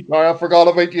really sorry. I forgot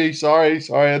about you. Sorry.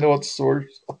 I know it's sore.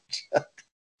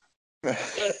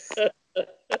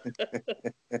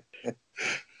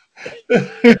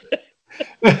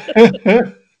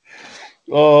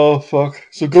 Oh, fuck.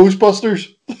 So,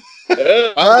 Ghostbusters.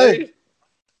 Aye.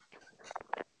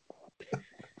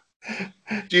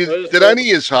 Did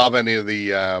any of you have any of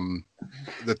the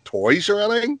toys or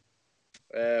anything?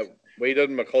 We did.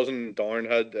 My cousin Darn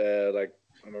had I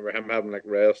remember him having like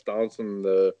rail stance and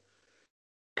a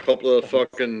couple of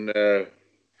fucking. I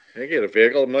think he had a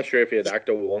vehicle. I'm not sure if he had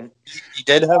Acto 1. He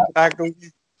did have Acto.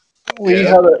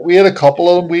 We had a couple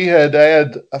of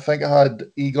them. I think I had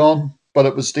Egon, but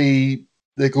it was the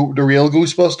real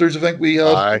Ghostbusters. I think we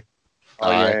had.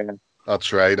 Aye.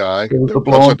 That's right, aye. I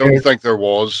don't think there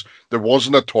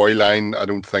wasn't a toy line, I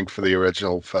don't think, for the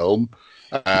original film.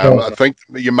 I think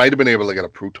you might have been able to get a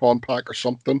proton pack or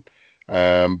something.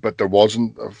 But there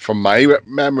wasn't, from my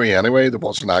memory anyway, there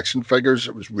wasn't action figures.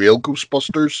 It was real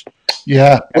Ghostbusters.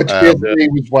 Yeah, which basically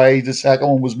was why the second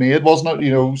one was made, wasn't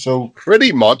it? So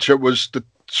pretty much it was to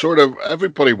sort of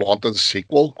everybody wanted a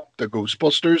sequel to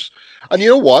Ghostbusters, and you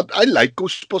know what? I like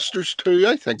Ghostbusters too. See,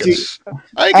 I think I it's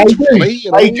do. funny.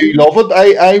 You I know, do love it.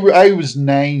 I was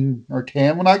 9 or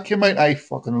 10 when that came out. I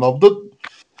fucking loved it.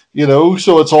 You know,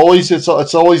 so it's always a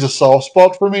soft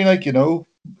spot for me, like, you know.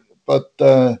 But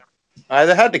They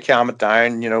had to calm it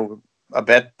down, a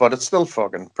bit, but it's still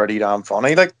fucking pretty damn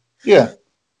funny. Like, yeah.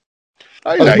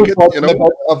 I I was like just it. You watching the know,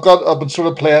 bit. I've been sort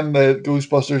of playing the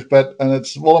Ghostbusters bit, and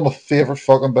it's one of my favorite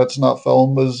fucking bits in that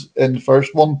film is in the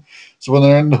first one. So when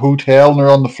they're in the hotel and they're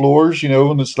on the floors, you know,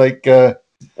 and it's like Oh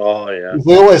yeah.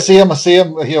 they always see him. I see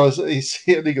him. You know,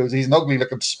 he goes, he's an ugly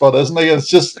looking spud, isn't he? It's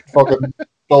just fucking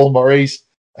Bill Murray's.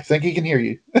 I think he can hear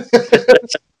you. He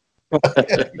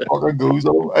fucking goes,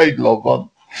 oh, I love that.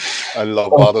 I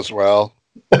love that as well.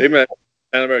 Even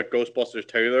about Ghostbusters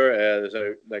 2 there,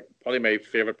 there's probably my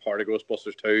favorite part of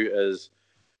Ghostbusters 2 is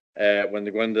when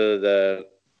they go into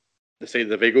they see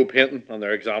the Vigo painting and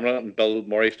they're examining it and Bill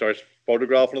Murray starts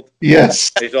photographing it.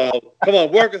 Yes. He's all, come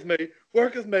on, work with me,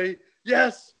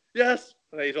 yes, yes.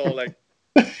 And he's all like,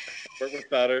 work with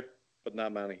better, but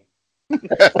not many.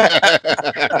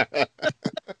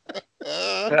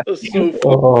 That's so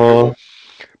funny.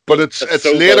 But it's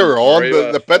so later on Murray,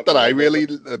 the bit that fucking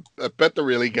love the bit that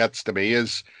really gets to me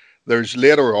is there's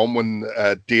later on when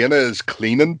Dana is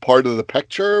cleaning part of the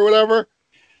picture or whatever,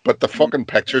 but the fucking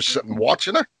picture's sitting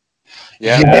watching her.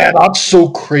 Yeah, that's so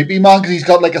creepy, man. Because he's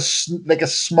got like a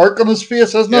smirk on his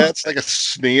face, isn't it? It's like a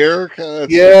sneer.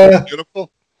 It's Yeah.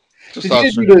 beautiful. Just Did you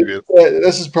absolutely beautiful.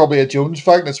 this is probably a Jones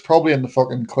fact. It's probably in the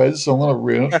fucking quiz, so I'm gonna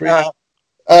ruin it for you.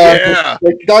 Yeah.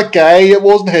 Like that guy, it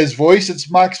wasn't his voice.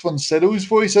 It's Max von Sydow's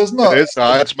voice, isn't it? It is.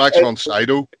 It's Max von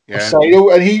Sydow. Yeah. Sydow,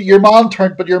 and your man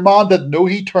didn't know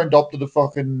he turned up to the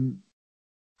fucking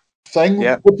thing,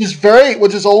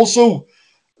 which is also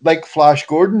like Flash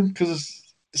Gordon, because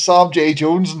Sam J.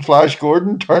 Jones and Flash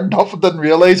Gordon turned up and didn't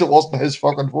realize it wasn't his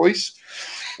fucking voice.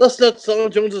 That's not Sam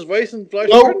Jones's voice in Flash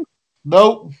Gordon?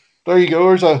 No. There you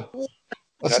go.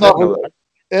 That's not.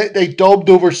 They dubbed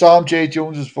over Sam J.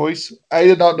 Jones's voice. I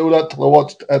did not know that till I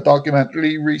watched a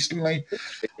documentary recently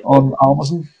on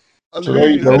Amazon. And So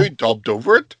who dubbed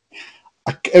over it?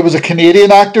 It was a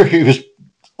Canadian actor who was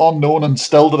unknown and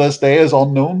still to this day is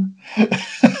unknown.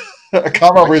 I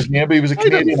can't remember his name, but he was a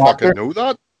Canadian actor. I didn't fucking know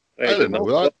that. I didn't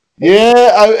know that.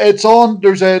 Yeah, it's on.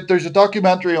 There's a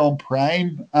documentary on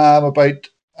Prime about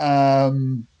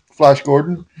Flash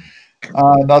Gordon.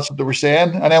 And that's what they were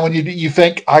saying. And then when you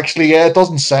think, actually, yeah, it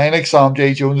doesn't sound like Sam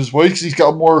J. Jones's voice because he's got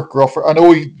a more gruffer. I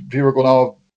know people are going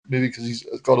to maybe because he's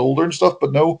got older and stuff,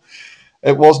 but no,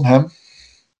 it wasn't him.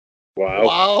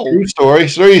 Wow. True story.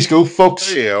 So there you go,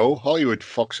 folks. There you go. Hollywood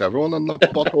fucks everyone in the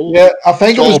butthole. Yeah, I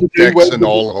think it was the dude dicks in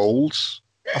all holes.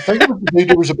 I think it was the dude.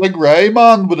 There was a big row,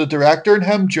 man, with the director and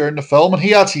him during the film, and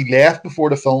he actually left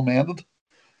before the film ended.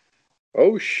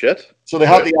 Oh shit! So they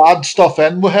had to add stuff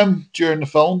in with him during the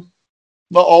film.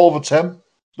 Not all of it's him.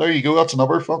 There you go. That's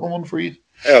another fucking one for you.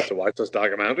 I have to watch this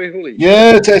documentary. Holy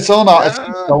shit. It's on. It's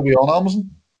probably on Amazon.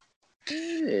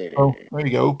 Oh, there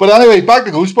you go. But anyway, back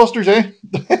to Ghostbusters, eh?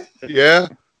 Yeah.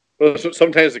 Well,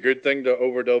 sometimes it's a good thing to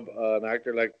overdub an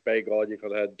actor. Like, by God, you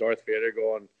could have had Darth Vader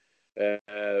going,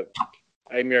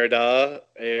 "I'm your dad,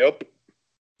 up."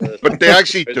 But they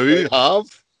actually do have.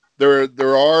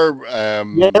 There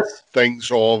are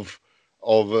things of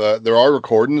there are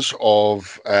recordings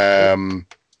of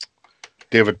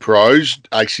David Prowse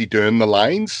actually doing the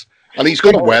lines, and he's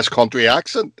got a West Country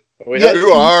accent. Who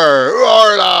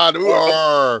are, lad? Who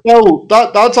are? No,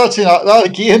 that's actually that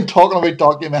again. Talking about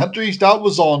documentaries, that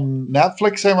was on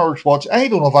Netflix. I remember watching. I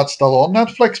don't know if that's still on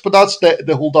Netflix, but that's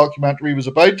the whole documentary was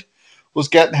about, was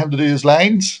getting him to do his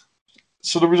lines.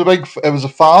 So there was it was a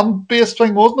fan based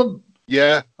thing, wasn't it?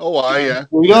 Yeah. Oh, yeah.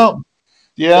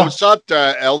 Yeah. Was that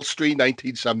L Street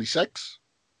 1976?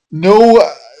 No,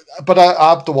 but I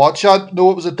have to watch that.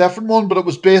 No, it was a different one, but it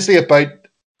was basically about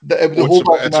the whole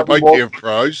documentary. It's about Dave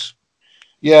Prowse.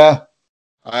 Yeah.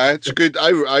 It's good.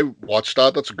 I watched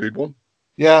that. That's a good one.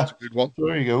 Yeah. It's a good one. So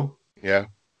there you go. Yeah.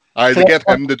 To get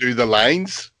him to do the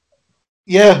lines.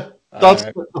 Yeah. That's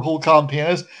what the whole campaign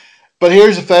is. But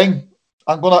here's the thing.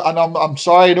 I'm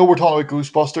sorry, I know we're talking about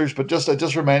Ghostbusters, but it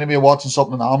just reminded me of watching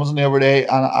something on Amazon the other day,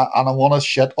 and I want to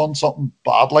shit on something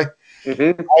badly.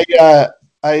 Mm-hmm.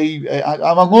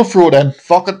 I'm going to throw it in.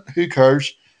 Fuck it, who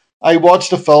cares? I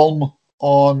watched a film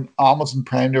on Amazon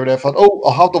Prime the other day. I thought,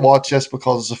 I'll have to watch this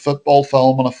because it's a football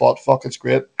film, and I thought, fuck, it's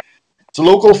great. It's a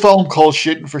local film called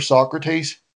Shooting for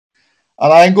Socrates,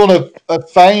 and I'm going to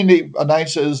finally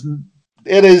announce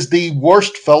it is the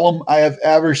worst film I have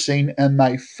ever seen in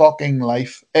my fucking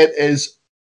life. It is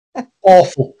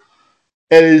awful.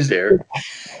 It is.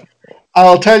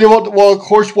 I'll tell you what. Well, of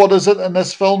course, what is it in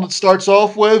this film that starts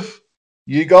off with?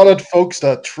 You got it, folks.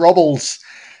 The Troubles.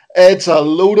 It's a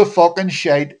load of fucking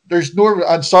shite. There's no.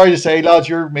 I'm sorry to say, lads,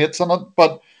 your mates on it,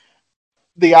 but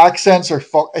the accents are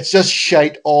fuck. It's just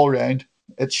shite all around.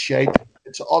 It's shite.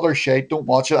 It's utter shite. Don't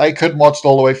watch it. I couldn't watch it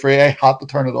all the way through. I had to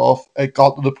turn it off. It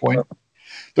got to the point.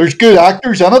 There's good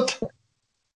actors in it,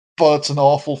 but it's an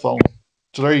awful film.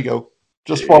 So there you go.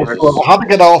 Just I had to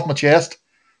get that off my chest.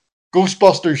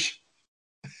 Ghostbusters.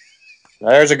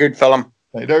 There's a good film.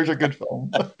 Hey, there's a good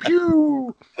film.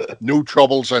 Pew! No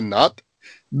troubles in that.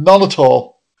 None at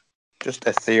all. Just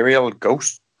ethereal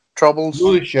ghost troubles.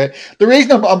 Holy shit. The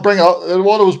reason I'm bringing up,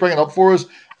 what I was bringing up for is,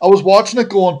 I was watching it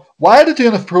going, why are they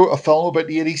doing a film about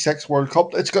the 86 World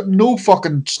Cup? It's got no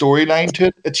fucking storyline to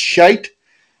it. It's shite.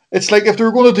 It's like if they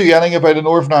were going to do anything about a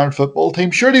Northern Ireland football team,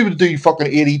 sure they would do fucking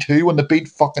 82 when they beat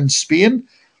fucking Spain.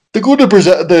 They go to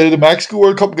Brazil, the Mexico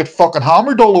World Cup and get fucking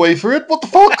hammered all the way through it. What the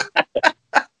fuck?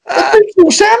 That makes no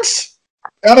sense.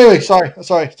 Anyway, sorry.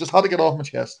 Just had to get off my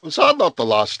chest. Was that not the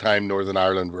last time Northern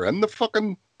Ireland were in the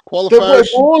fucking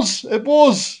qualifiers? It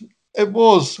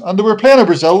was. And they were playing a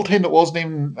Brazil team that wasn't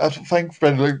even, I think,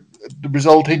 the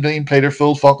Brazil team didn't even play their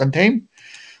full fucking team.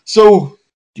 So,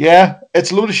 yeah,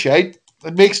 it's a load of shite.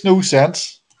 It makes no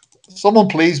sense. Someone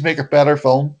please make a better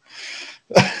film.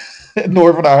 In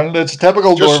Northern Ireland. It's a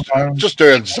typical Northern Ireland. Just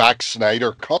doing Zack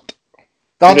Snyder cut.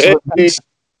 That's what it needs.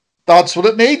 That's what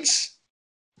it needs.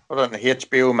 Put it on the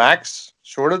HBO Max,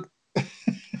 sorted. You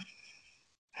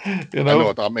I know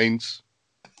what that means.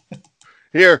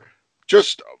 Here,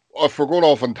 just if we're going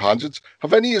off on tangents,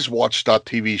 have any of you watched that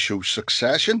TV show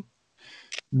Succession?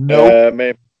 No.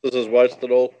 Man, this has watched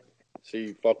it all.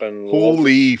 See, fucking.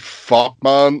 Holy fuck,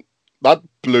 man! That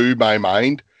blew my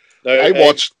mind. No, I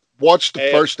watched the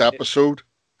first episode.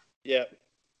 Yeah.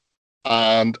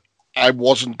 And I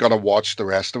wasn't gonna watch the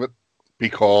rest of it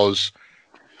because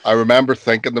I remember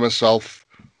thinking to myself,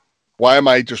 why am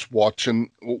I just watching?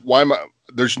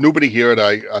 There's nobody here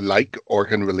that I like or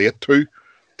can relate to.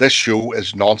 This show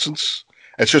is nonsense.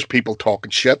 It's just people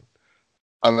talking shit.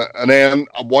 And then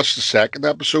I watched the second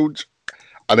episode,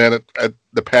 and then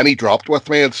the penny dropped with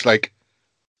me. It's like,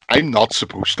 I'm not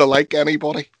supposed to like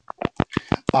anybody.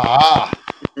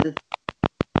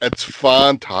 It's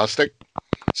fantastic.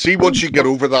 See, once you get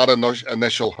over that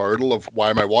initial hurdle of why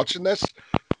am I watching this,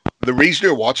 the reason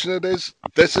you're watching it is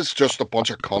this is just a bunch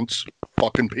of cunts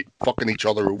fucking each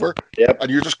other over. Yep.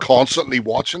 And you're just constantly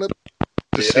watching it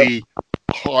to see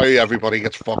how everybody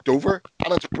gets fucked over.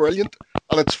 And it's brilliant.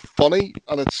 And it's funny.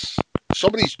 And it's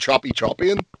somebody's choppy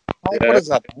in. What does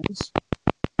that mean?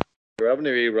 You're having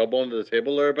a wee rub onto the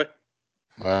table there, but.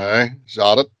 Aye, is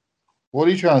that it? What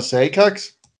are you trying to say,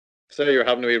 Cax? Say you're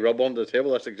having a wee rub onto the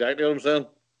table. That's exactly what I'm saying.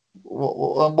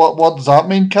 What does that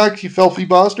mean, Cax, you filthy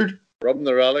bastard? Rubbing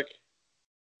the relic.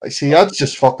 I see, that's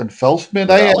just fucking filth, mate.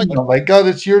 I don't like that.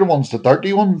 It's you're the one's the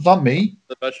dirty one, not me.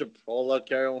 The bishop, all that,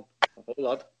 carry on. A whole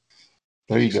lot.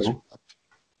 There you go.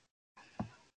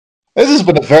 This has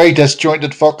been a very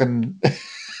disjointed fucking.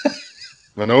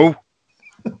 I know.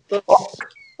 I'm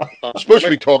supposed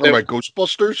to be talking about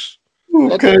Ghostbusters.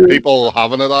 Okay. Not people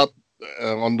having it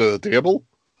under the table.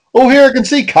 Oh, here I can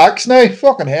see Cax now.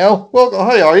 Fucking hell. Well,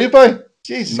 how are you, boy?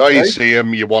 Jesus. Now you see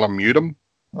him, you want to mute him.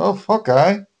 Oh, fuck,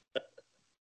 I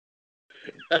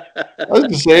was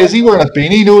going to say, is he wearing a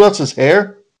beanie? No, that's his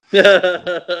hair.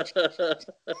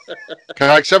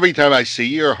 Cax, every time I see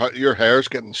your hair's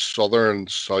getting southern and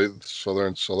southern.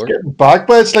 Getting back,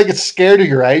 but it's like it's scared of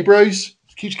your eyebrows.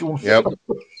 It keeps going. Yep.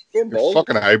 Your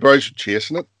fucking eyebrows are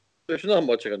chasing it. There's not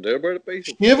much you can do about it,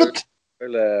 basically. Shave it.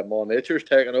 Well, more nature's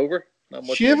taking over. Not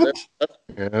much. Shave it.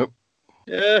 Yep.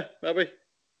 Yeah, maybe.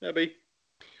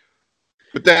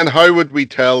 But then, how would we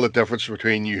tell the difference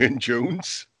between you and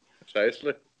Jones?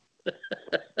 Precisely.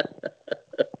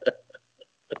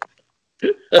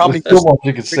 Probably so much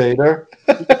you could say there.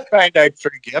 Find out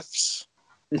through gifts.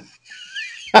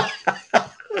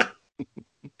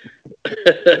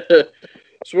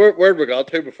 So where we got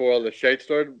to before all the shite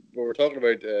started? We were talking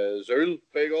about Zul,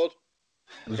 by God.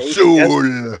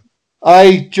 Zul.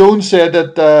 Jones said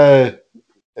that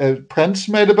Prince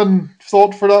might have been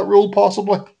thought for that role,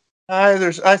 possibly.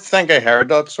 I think I heard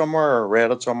that somewhere or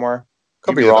read it somewhere.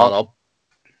 Could You be made wrong. that up.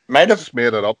 Might have. Just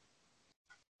made it up.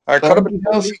 Or could have been.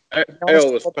 I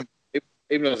always,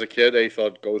 even as a kid, I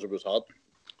thought Gozer was hot.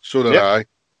 So did I.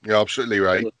 You're absolutely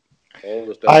right.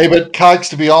 Always did. But Cax,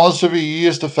 to be honest with you, you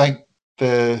used to think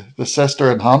the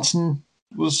sister in Hanson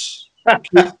was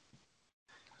cute.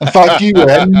 In fact, you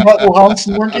were in Metal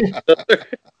Hanson, weren't you?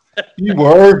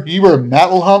 You were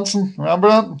Metal Hanson. Remember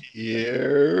that?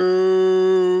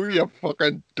 You you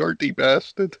fucking dirty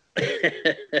bastard.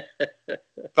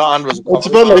 Band was It's a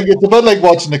bit like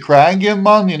watching the crying game,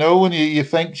 man. You know, when you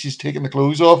think she's taking the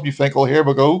clothes off, and you think, "Oh, here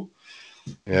we go,"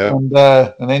 Yeah,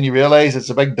 and then you realize it's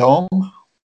a big dong.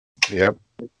 yeah.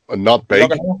 And not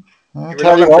big. I You were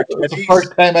tell you looking what, for it's the titties.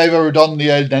 first time I've ever done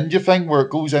the old ninja thing where it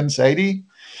goes inside you.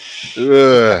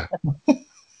 Ugh.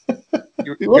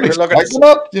 You You wouldn't were looking expect at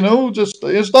that, you know. Just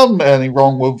there's not anything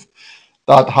wrong with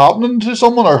that happening to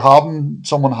someone or having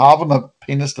someone having a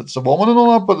penis that's a woman and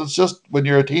all that, but it's just when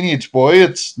you're a teenage boy,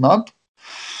 it's not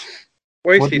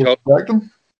Why is what he you're talking?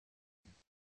 expecting.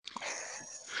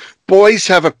 Boys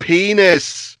have a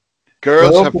penis.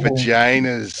 Girls Well, have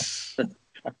vaginas.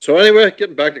 So anyway,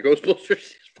 getting back to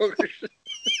Ghostbusters.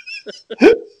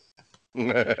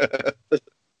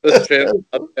 This train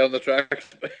on the tracks.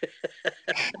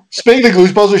 speaking of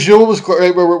Ghostbusters, you know what was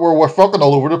we're fucking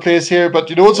all over the place here, but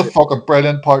you know what's a fucking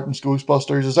brilliant part in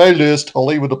Ghostbusters is how Lewis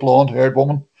Tully with the blonde-haired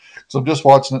woman. So I'm just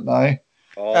watching it now.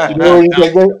 You know, Oh, he's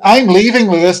like, "I'm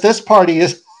leaving, Lewis. This party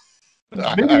is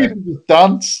maybe you can just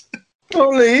dance."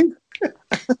 Don't leave.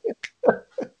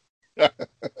 you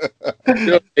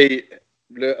know,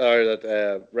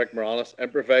 that Rick Moranis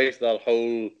improvised that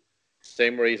whole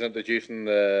scene where he's introducing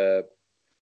the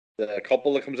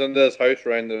couple that comes into his house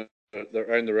around the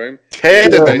room.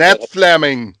 Ted Yeah. and Nat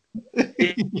Fleming. Yeah,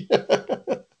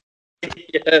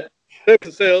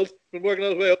 the sales been working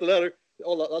his way up the ladder.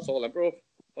 That's all improv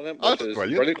on him, which That's is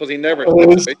brilliant. brilliant because he never It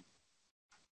skips is. a beat.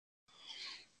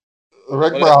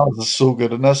 Rick Well, Moranis is so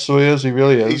good in this, so he is. He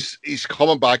really is. He's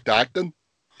coming back to acting.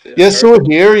 Yes, so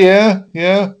here, yeah.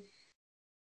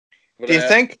 But, Do you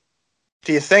think?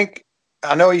 Do you think?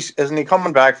 I know isn't he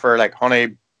coming back for like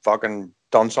Honey fucking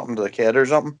done something to the kid or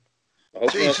something? I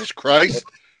hope not. Jesus Christ.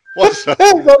 What's that?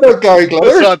 Is that not Gary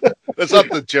Glitter? Is that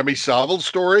the Jimmy Savile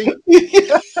story?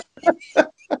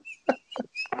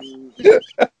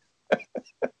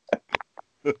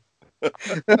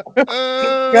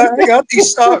 I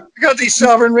got these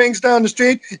sovereign rings down the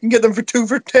street. You can get them for £2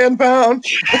 for £10.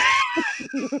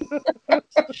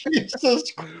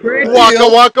 Jesus Great Waka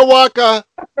deal. waka waka.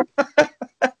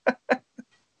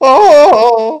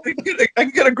 Oh, I can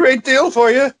get a great deal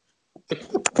for you.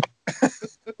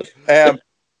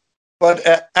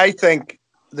 But I think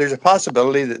there's a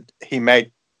possibility that he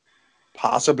might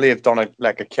possibly have done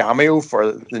a cameo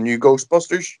for the new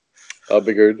Ghostbusters. That'd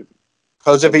be good.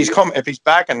 Because if he's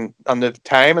back on the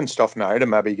time and stuff now to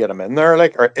maybe get him in there,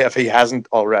 like, or if he hasn't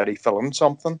already filmed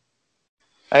something,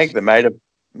 I think they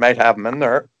might have him in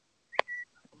there.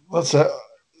 that's it.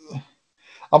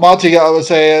 I'm actually, I would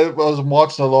say, I was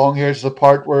watching along here. It's the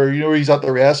part where, you know, he's at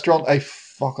the restaurant.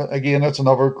 Again, that's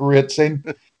another great scene.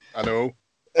 I know.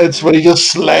 It's when he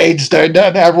just slides down there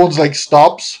and everyone's like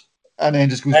stops and then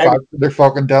just goes back to their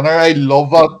fucking dinner. I love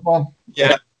that, man.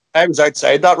 Yeah, I was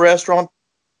outside that restaurant.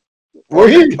 Were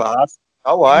you? Class.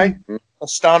 Oh, why? I'll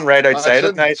stand right outside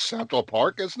at night. Central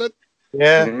Park, isn't it?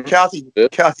 Yeah, Mm-hmm.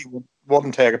 Kathy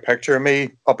wouldn't take a picture of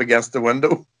me up against the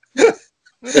window. She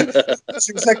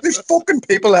was like, "There's fucking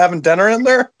people having dinner in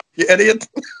there, you idiot!"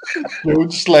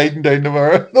 Dude, sliding down the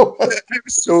mirror. I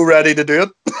was so ready to do it.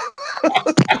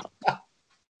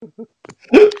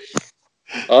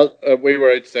 We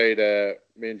were outside.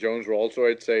 Me and Jones were also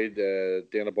outside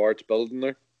Dana Bart's building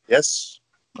there. Yes.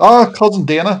 Cousin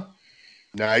Dana.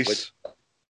 Nice.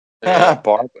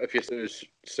 Bart. If you see there's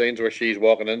scenes where she's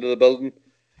walking into the building,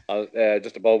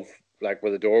 just above like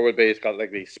where the door would be, it's got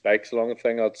like these spikes along the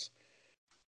thing. That's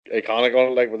iconic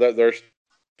on it. Like they're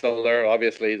still there.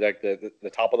 Obviously, like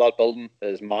the top of that building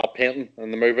is matte painting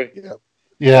in the movie.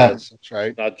 Yeah. That's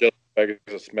right. Not just because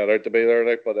it's made out to be there.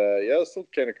 Like, but yeah, it's still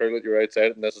kind of cool that you're outside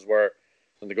it, and this is where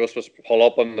when the Ghostbusters pull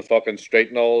up on the fucking street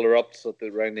and all erupts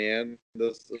around the end.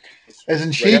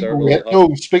 Isn't she great?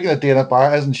 No, speaking of Dana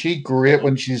Barr, isn't she great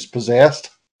when she's possessed?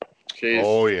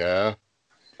 Oh yeah,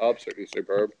 absolutely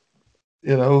superb.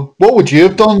 You know, what would you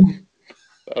have done?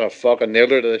 I'd have fucking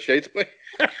nailed her to the sheets, boy.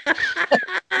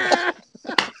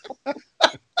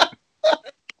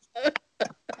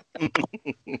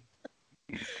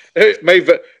 Hey,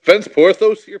 Vince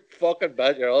Porthos, you're fucking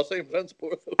bad. You're all saying Vince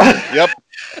Porthos. Yep.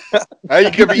 Hey,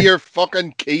 you could be your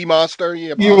fucking key master. You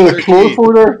were the clothes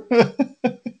holder.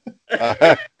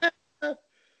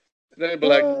 Then I'd be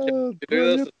like, you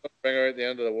do this, bring her at the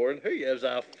end of the world. Who gives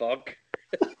a fuck?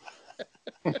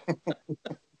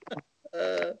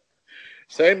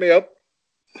 Sign me up.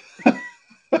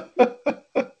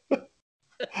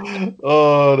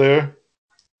 Oh, dear.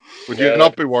 Would you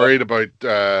not be worried about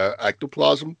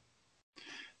ectoplasm?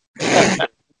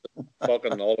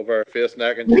 Fucking all over her face,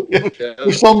 neck, and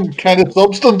there's some kind of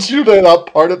substance, you know, that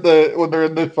part of when they're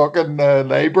in the fucking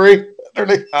library. They're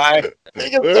like, Aye.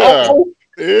 it's Yeah. awful.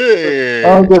 Hey.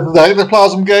 This is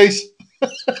ectoplasm, guys.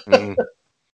 Of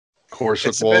course it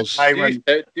It's a bit was. high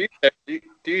Do you, when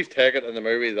do you take it in the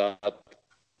movie that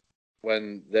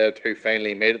when the two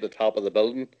finally made it to the top of the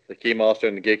building, the keymaster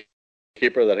and the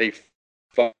gatekeeper, that he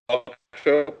fucked up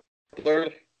there?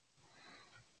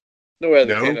 No way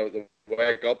they kind No. of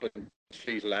wake up and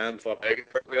she's land for big.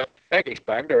 I think he's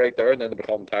banged her right there, and then they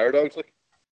become tire dogs. Like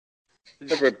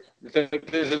never,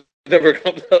 never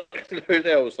come to that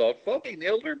conclusion. I was thought, fuck, he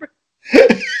nailed her.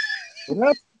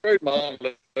 Great man.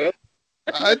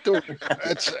 I don't.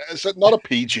 Is it not a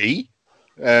PG?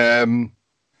 Um,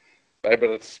 Right,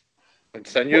 but it's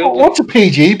insinuated. What's a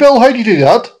PG, Bill? How do you do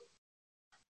that?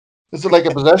 Is it like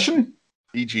a possession?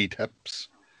 PG tips.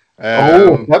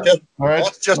 All just, right.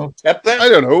 what's just a tip then? I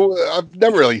don't know. I've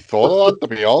never really thought of that,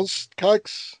 to be honest,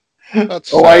 Cax.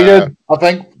 That's I did. I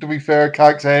think, to be fair,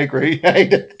 Cax, I agree. I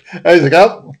did. I was like,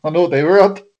 oh, I know what they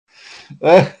were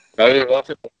at.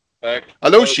 I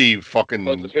know she fucking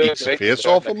eats the face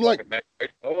off him, like.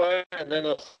 Oh, and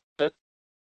then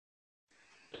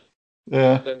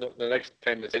Yeah. the next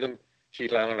time they see them,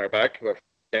 she's lying on her back with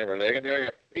her leg in the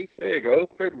air. There you go,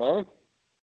 good man.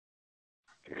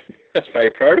 That's very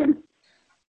proud of him.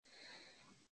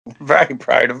 Very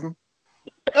proud of him.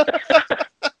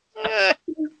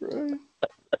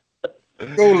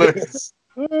 Go Lewis.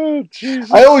 Oh,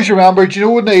 Jesus. I always remember, do you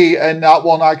know when they, in that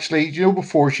one actually, do you know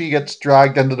before she gets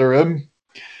dragged into the room,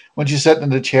 when she's sitting in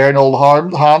the chair and all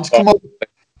the hands come up?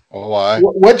 Oh, aye.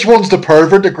 Which one's the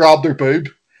pervert that grabbed her boob?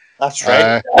 That's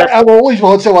right. I've always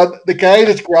wanted to, the guy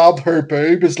that's grabbed her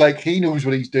boob is like, he knows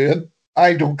what he's doing.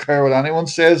 I don't care what anyone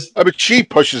says. But she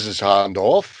pushes his hand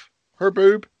off her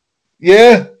boob.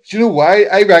 Yeah. Do you know why?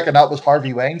 I reckon that was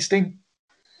Harvey Weinstein.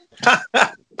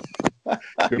 Could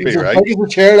He be was right. like, the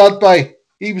chair that by.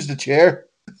 He was the chair.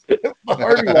 The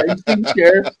Harvey Weinstein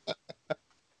chair.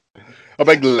 A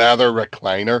big leather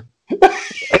recliner.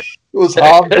 It was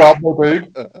hand grabbing her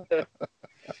boob.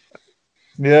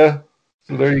 Yeah.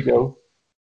 So there you go.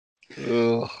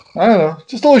 Ugh. I don't know.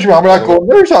 Just always remember that going,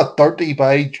 there's that dirty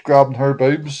by grabbing her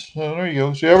boobs. So there you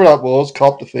go. So whoever that was,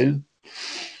 cop the feel.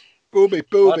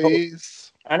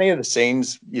 Boobies. Any of the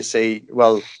scenes you see,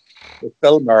 well, with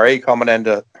Bill Murray coming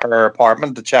into her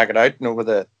apartment to check it out, you know, with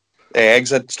the eggs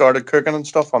that started cooking and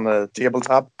stuff on the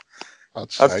tabletop.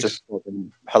 That's That's nice. just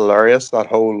fucking hilarious, that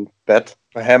whole bit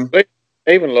for him. I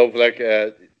even love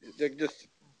just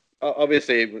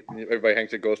obviously everybody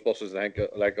thinks of Ghostbusters and think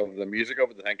like of the music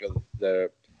of it. They think of the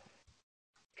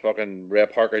fucking Ray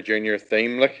Parker Jr.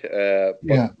 theme, but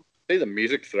Yeah. see the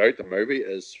music throughout the movie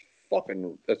is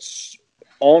fucking it's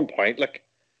on point. Like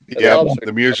Yeah,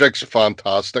 the music's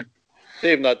fantastic.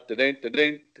 even that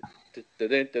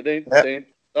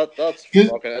that's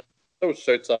fucking it so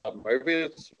suits that movie.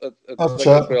 It's like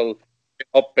this real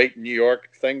upbeat New York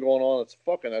thing going on. It's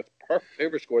perfect.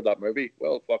 Whoever scored that movie,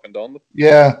 well fucking done.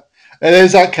 Yeah. It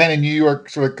is that kind of New York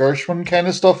sort of Gershwin kind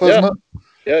of stuff, isn't it?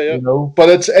 Yeah. You know, but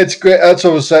it's great. That's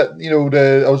what I was saying. You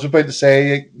know, I was about to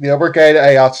say the other guy that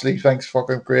I actually think's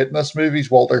fucking great in this movie is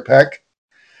Walter Peck.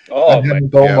 Oh, and him and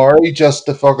Bill Murray, just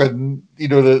the fucking, you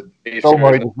know, Bill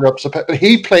Murray just rips a pit. But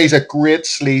he plays a great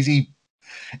sleazy.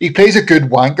 He plays a good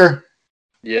wanker.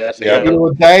 Yes, You know,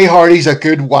 Die Hardy's a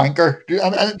good wanker,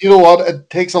 and you know what? It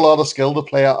takes a lot of skill to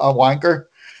play a wanker,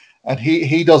 and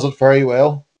he does it very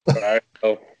well. Right.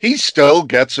 He still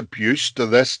gets abuse to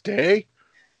this day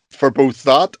for both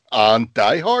that and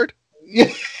Die Hard.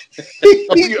 Yeah.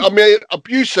 I mean,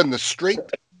 abuse in the street.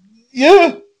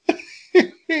 Yeah.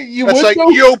 It's like,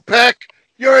 yo, Peck,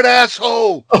 you're an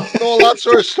asshole. And all that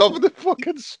sort of stuff in the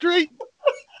fucking street.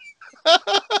 That's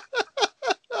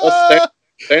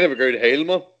kind of a good heel,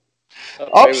 man.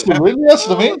 Absolutely, that's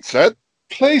what I mean. That's it.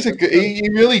 Plays a good, he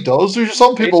really does. There's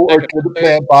some people who are good at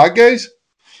playing bad guys.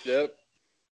 Yeah.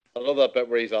 I love that bit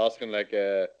where he's asking, like,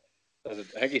 I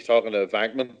think he's talking to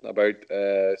Vankman about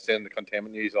saying the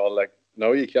containment. He's all like,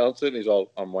 no, you can't say it. He's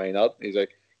all, why not? He's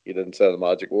like, you didn't say the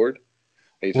magic word.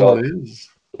 He's what all, is?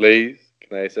 Please,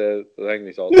 can I say the thing?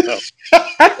 He's all, no.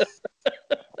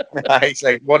 He's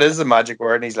like, what is the magic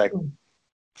word? And he's like,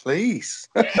 please.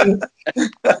 like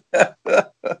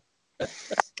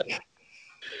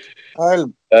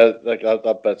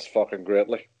that bit's fucking great.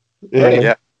 Like,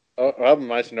 Yeah. I haven't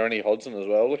mentioned Ernie Hudson as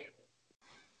well. Like,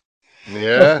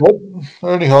 yeah.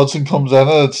 Ernie Hudson comes in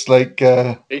and it's like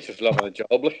he's just loving a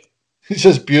job. Like, he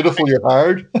says, "Beautiful, you're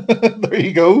hired." There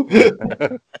you go.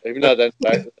 Even that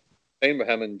thing with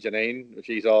him and Janine,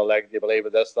 she's all like, "Do you believe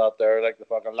in this, that, there?" Like the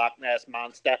fucking Loch Ness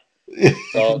monster.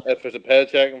 So if there's a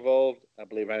paycheck involved, I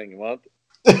believe anything you want.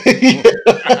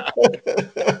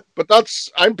 But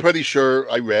I'm pretty sure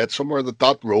I read somewhere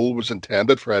that role was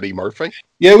intended for Eddie Murphy.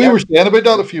 Yeah, we Yep. were saying about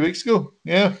that a few weeks ago.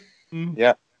 Yeah.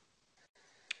 Yeah.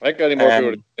 I think Eddie Murphy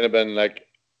would have been like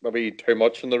maybe too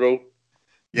much in the role.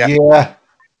 Yeah. Yeah.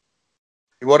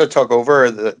 He would have took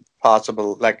over the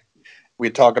possible, like we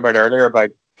talked about earlier,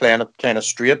 about playing it kind of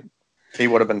straight. He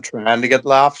would have been trying to get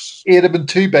laughs. He'd have been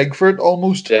too big for it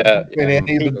almost. Yeah. By then,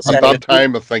 he'd He been At too that decided, big.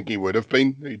 time, I think he would have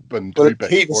been. He'd been but too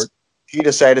big for it. he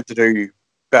decided to do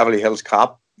Beverly Hills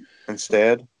Cop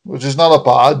instead. Which is not a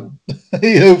bad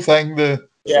thing to.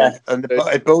 Yeah, and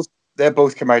they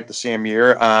both came out the same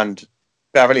year, and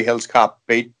Beverly Hills Cop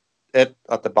beat it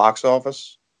at the box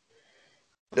office.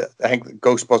 I think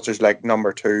Ghostbusters like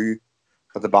number 2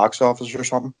 at the box office or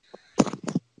something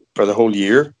for the whole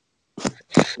year.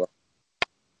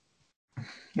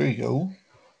 There you go.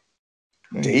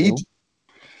 Indeed.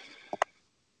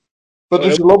 But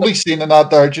there's a lovely scene in that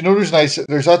there. Do you know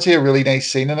there's actually a really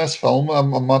nice scene in this film.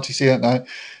 I'm actually seeing it now.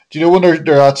 Do you know when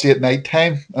they're actually at night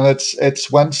time and it's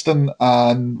Winston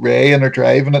and Ray and they're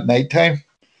driving at night time?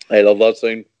 I love that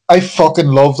scene. I fucking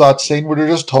love that scene where they're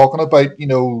just talking about,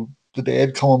 the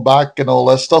dead coming back and all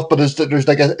this stuff, but there's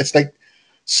like it's like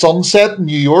sunset in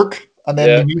New York and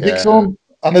then the music's on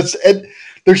and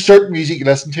there's certain music you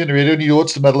listen to in the radio and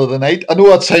it's the middle of the night. I know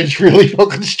that sounds really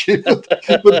fucking stupid, but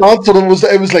that's what it was.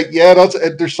 It was like, yeah,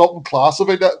 there's something class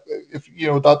about that. If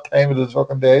that time of the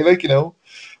fucking day,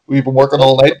 we've been working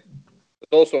all night.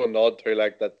 It's also a nod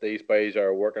to that these guys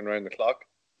are working around the clock.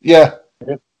 Yeah.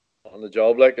 On the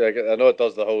job, like I know it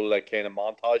does the whole kind of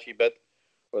montagey bit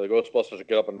where the Ghostbusters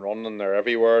get up and run and they're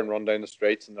everywhere and run down the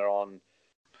streets and they're on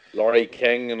Laurie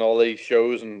King and all these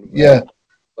shows and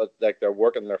but they're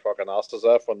working their fucking asses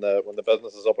off when the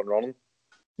business is up and running.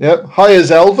 Yep. Hi,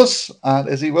 is Elvis? And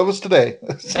is he with us today?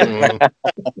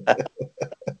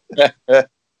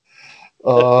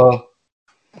 No,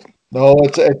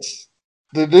 it's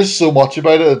there's so much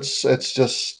about it. It's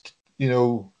just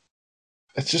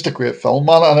it's just a great film,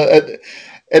 man, and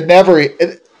it never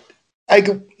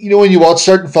when you watch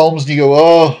certain films and you go,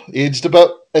 oh, aged a bit.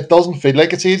 It doesn't feel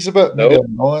like it's aged a bit. No, I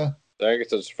don't know. I think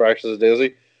it's as fresh as a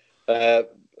daisy.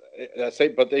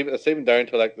 It's even down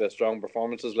to the strong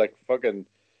performances, like fucking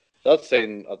that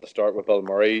scene at the start with Bill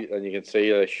Murray, and you can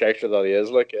see the shiter that he is,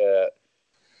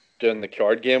 doing the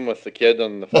card game with the kid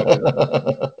and the fucking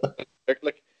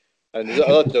and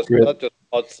that just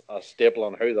puts a staple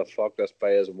on who the fuck this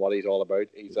guy is and what he's all about.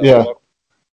 He's a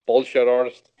bullshit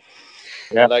artist.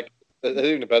 Yeah, there's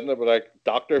even a bit in it, but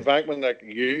Dr. Vankman,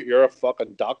 you're a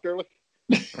fucking doctor,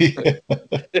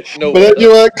 No, but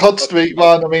it cuts to me,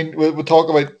 man. I mean, we talk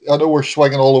about. I know we're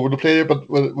swinging all over the place, but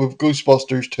with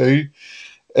Ghostbusters 2,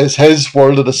 is his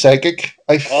World of the Psychic.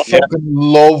 I fucking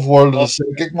love World of the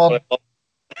Psychic, man.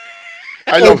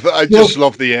 I just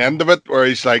love the end of it where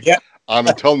he's like, and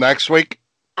until next week.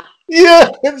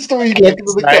 Yeah, it's the way look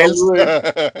into the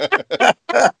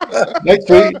camera. Next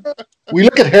week, we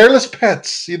look at hairless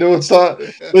pets. It's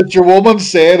that your woman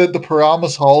said at the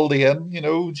Paramus Holiday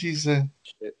Inn. She's. And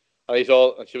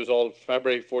she was all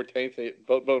February 14th.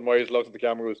 Bill Murray looks at the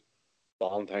camera and goes,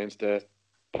 Valentine's Day,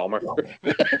 bummer. The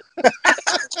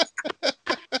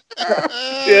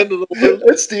end of the world.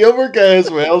 It's the other guy as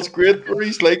well. It's great. Where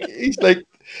he said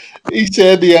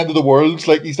the end of the world.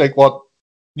 He's like, what,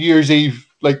 New Year's Eve,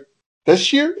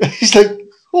 this year? He's like,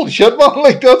 holy shit, man!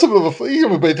 That's a bit of a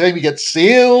thing. By the time he gets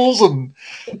sales and.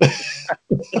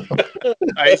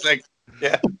 He's like,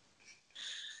 yeah.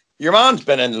 Your man's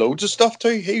been in loads of stuff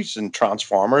too. He's in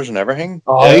Transformers and everything.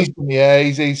 Oh, he's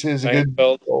a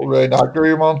good all-round actor,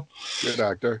 your man. Good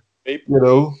actor.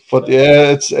 But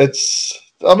yeah, it's.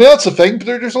 I mean, that's the thing. But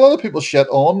there's a lot of people shit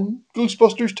on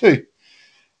Ghostbusters too,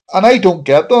 and I don't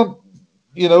get that.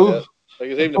 Yeah.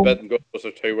 There's even a bit in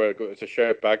Ghostbusters 2 where it's a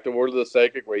shout back to World of the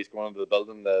Psychic where he's going into the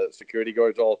building. The security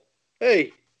guard's all,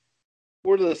 "Hey,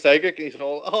 World of the Psychic," and he's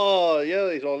all, "Oh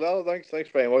yeah," he's all, "Oh thanks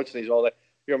very much," and he's all like,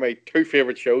 "You're my 2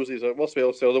 favorite shows." He's like, "What's the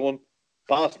other one?"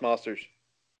 Bassmasters.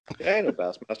 Yeah, I know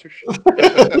Bassmasters.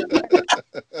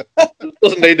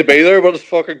 Doesn't need to be there, but it's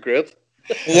fucking great.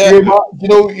 Yeah.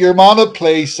 Your man that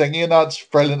plays singing, that's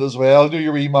brilliant as well.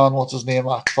 Your wee man, what's his name?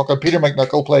 Fucking Peter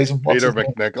McNichol plays him. Peter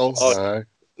McNichol.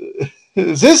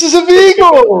 This is a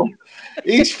Vigo.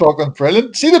 He's fucking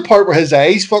brilliant. See the part where his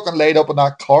eyes fucking laid up in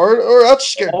that car? Or that's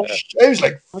scary. I was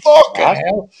like, fucking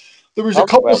hell. There was a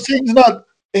couple of scenes in that.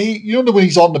 When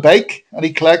he's on the bike and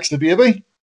he collects the baby?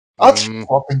 That's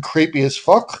fucking creepy as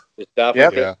fuck. It's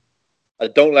definitely. Yeah. I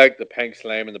don't like the pink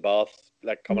slime in the bath,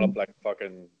 coming up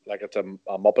fucking it's a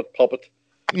Muppet puppet.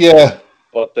 Yeah.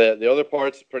 But the other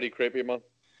part's pretty creepy, man.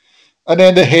 And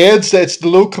then the heads, it's the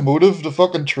locomotive, the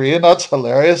fucking train. That's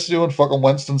hilarious. You know, and fucking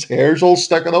Winston's hair's all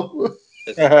sticking up.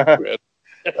 It's fucking great.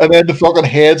 And then the fucking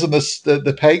heads and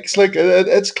the pikes, like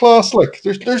it's class. Like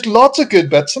there's lots of good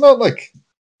bits in it. Like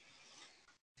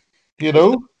you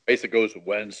know, Basically goes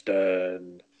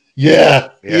Winston. yeah,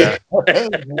 Yeah.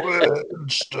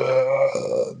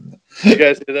 Winston. You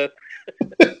guys see that?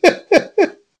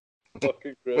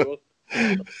 Fucking great one.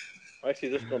 I'm actually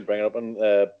just going to bring it up on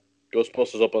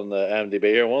Ghostbusters up on the IMDb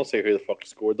here. I want to see who the fuck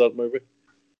scored that movie.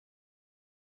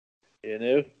 You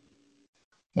know?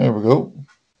 There we go.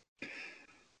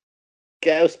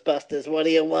 Ghostbusters, what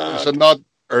do you Is want? it not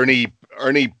Ernie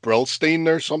Brillstein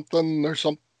or something?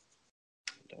 Don't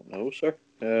know, sir.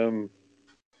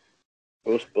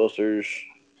 Ghostbusters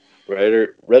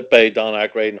writer, read by Don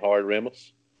Aykroyd and Howard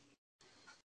Ramis.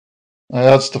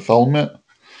 That's the film, mate.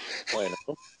 Why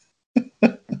know?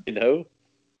 You know?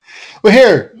 But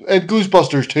here, at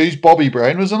Ghostbusters 2's Bobby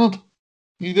Brown was in it.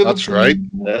 He did That's it. right.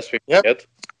 That's what Yep. you get.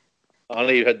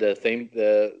 Only you had the theme,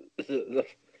 the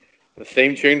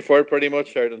theme tune for it pretty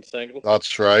much out in single.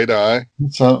 That's right. Aye.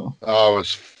 So, Oh, it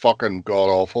was fucking god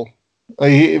awful. but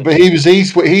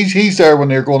he's there when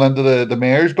they're going into the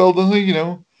mayor's building, isn't he, you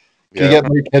know. Can you Yeah.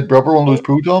 get my kid Brother one of those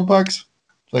proton packs?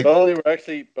 Like, Bill, you were, I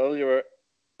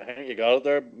think you got it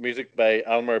there. Music by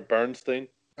Elmer Bernstein.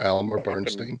 Elmer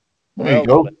Bernstein. there you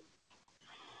go.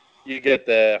 You get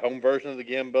the home version of the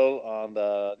game, Bill, on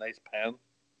the nice pen.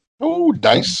 Oh,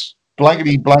 nice.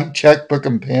 Blankety blank checkbook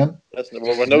and pen. Listen,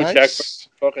 with no Nice. checkbook,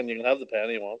 fucking, you can have the pen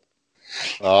you want.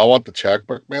 Oh, I want the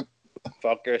checkbook, man.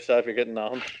 Fuck yourself, you're getting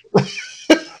on.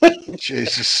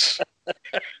 Jesus.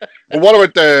 Well, what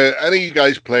about any of you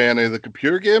guys play any of the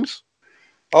computer games?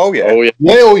 Oh yeah. Oh, yeah.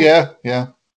 Yeah, oh yeah.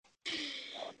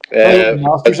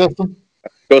 Master System.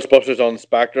 Ghostbusters on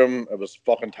Spectrum. It was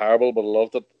fucking terrible, but I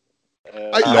loved it.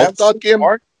 I loved that game.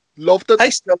 Loved it.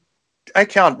 I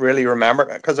can't really remember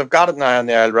because I've got it now on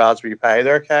the old Raspberry Pi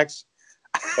there, Kex.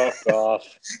 Fuck off.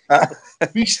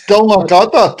 We still not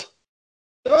got that.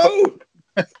 No!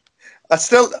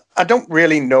 I don't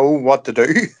really know what to do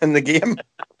in the game.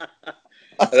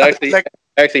 I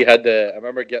actually had to. I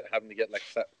remember having to get like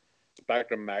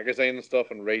Spectrum magazine and stuff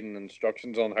and reading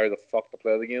instructions on how the fuck to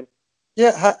play the game.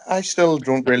 Yeah, I still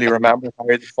don't really remember how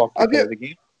the fuck to Have play you- the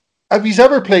game. Have you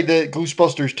ever played the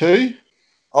Ghostbusters 2?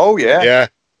 Oh yeah. Yeah.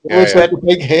 It's like the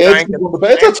big heads on the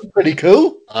bed. That's pretty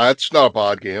cool. It's not a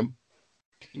bad game.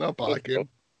 Not a bad game.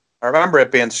 I remember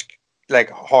it being like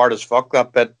hard as fuck,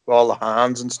 that bit, all the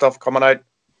hands and stuff coming out,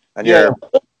 and you're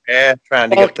trying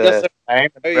to get the time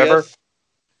in the river. Yes.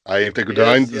 I have to go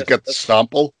down to get the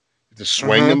sample, the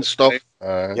swing and stuff.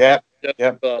 Yeah,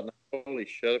 yeah. Holy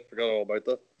shit! I forgot all about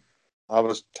that. That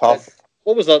was tough.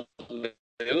 What was that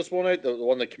latest one out? The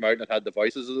one that came out and had the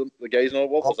voices of the guys and all.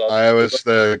 What was that? I was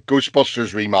the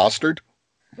Ghostbusters remastered.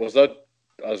 Was that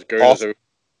as good as it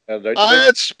had out?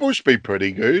 It's supposed to be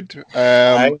pretty good.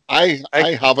 I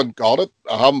haven't got it.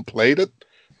 I haven't played it,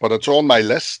 but it's on my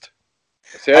list.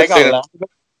 See, I seen one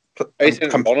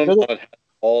of them that had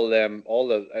all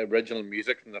the original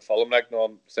music from the film. Like, no,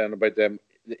 I'm saying about them,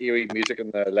 the eerie music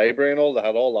in the library and all. They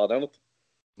had all that in it,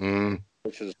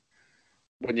 which is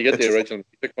when you get the original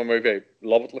music from a movie, I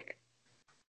love it. Like,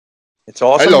 it's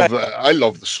awesome. I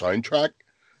love the soundtrack.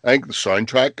 I think the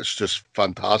soundtrack is just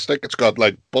fantastic. It's got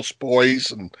like Bus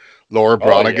Boys and Laura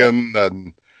Branigan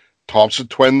and Thompson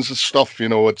Twins and stuff. You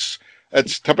know, it's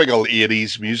typical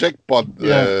 80s music, but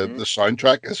the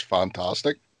soundtrack is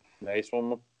fantastic. Nice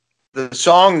one. The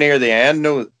song near the end,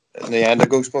 the end of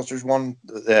Ghostbusters 1,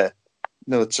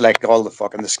 it's like all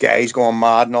the skies going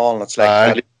mad and all, and it's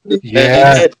like,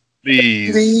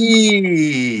 please.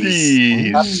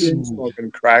 That's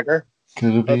fucking cracker.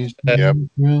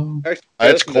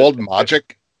 It's called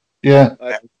Magic. Yeah.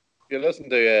 If you listen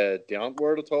to the Ant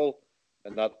Word at all,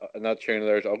 and that tune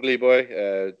there's Ugly Boy,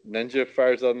 Ninja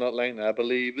fires on that line. I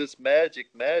believe it's magic.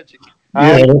 Yeah,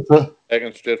 that's it.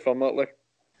 Taken straight from that, like.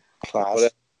 Class.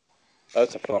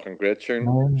 That's a fucking great tune.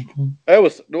 You know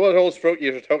what else freaked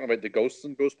you were talking about the ghosts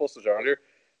and Ghostbusters earlier?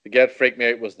 The get freaked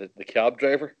me out was the cab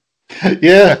driver.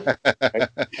 Yeah.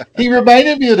 He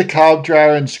reminded me of the cab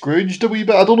driver in Scrooge a wee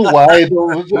bit. I don't know why.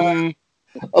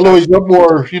 Although he's got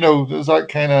more, there's that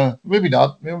kind of, maybe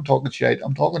not. Maybe I'm talking shit.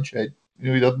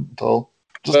 He doesn't at all.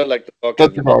 Just like the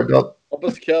fucking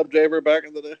Muppets cab driver back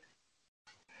in the day.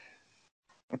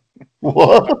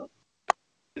 What?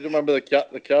 You remember the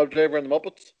cab driver in the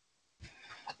Muppets?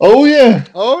 Oh yeah.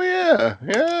 Oh yeah.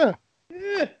 Yeah.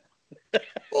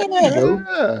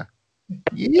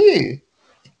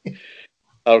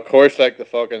 Of course, like the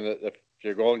fucking, if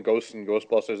you're going Ghosts and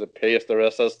Ghostbusters, it pays the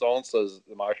rest of the stones as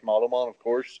the Marshmallow Man, of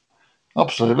course.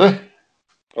 Absolutely.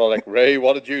 Or like, Ray,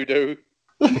 what did you do?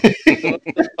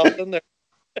 Just popped in there.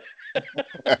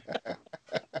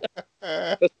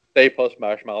 Just Stay Puft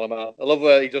Marshmallow Man. I love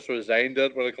where he just resigned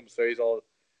it when it comes through. He's all,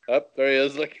 up there he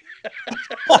is. Like,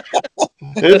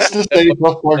 It's the Stay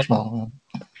Puft Marshmallow Man.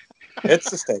 It's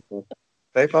the staple.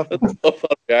 Stay Puft. love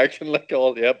that reaction. Like,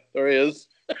 all, yep, there he is.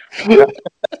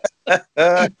 That's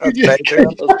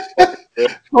Patreon.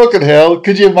 Fucking hell.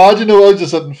 Could you imagine though? I was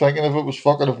just sitting thinking if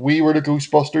we were the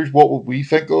Ghostbusters, what would we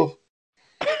think of?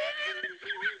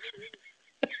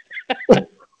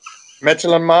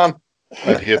 Michelin Man.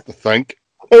 I'd hate to think.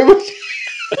 It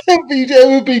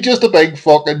would be just a big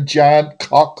fucking giant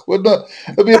cock, wouldn't it?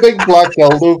 It'd be a big black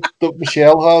dildo that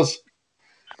Michelle has.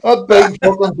 That big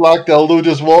fucking black dildo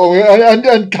just walking,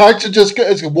 and Cax would just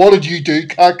it's, what did you do,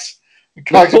 Cax? And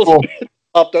Cax would go,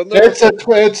 Popped in there.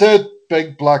 it's a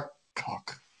big black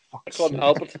cock. I couldn't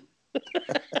help it.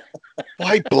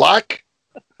 Why black?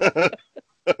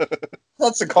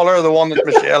 That's the colour of the one that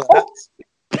Michelle has.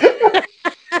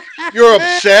 You're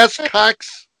obsessed,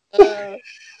 Cax. How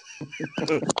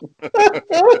the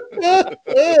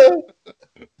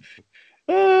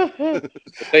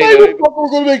fuck are we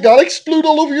going to make that explode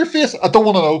all over your face? I don't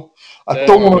want to know. I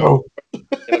don't want to know.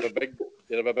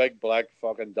 You have a big black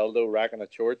fucking dildo rack in a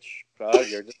church.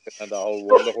 You're just getting the whole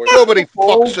world of horse. Nobody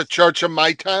fucks a church in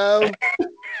my town.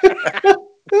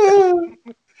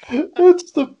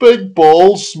 It's the big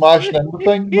balls smashing into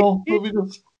things. No, maybe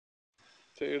just.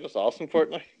 So you're just asking for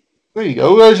it now. There you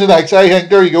go. There's the next. I think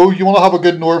there you go. You want to have a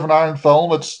good Northern Ireland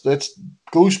film? It's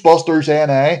Ghostbusters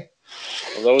NA.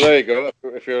 Although there you go.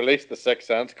 If you release the 6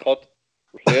 cents cut,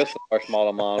 replace the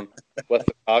Marshmallow Man with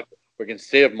the cock, we can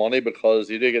save money because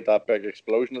you do get that big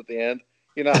explosion at the end.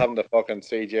 You're not having to fucking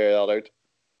CGI that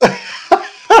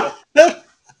out.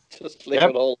 Just leave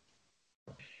it all.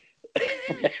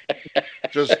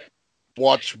 Just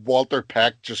watch Walter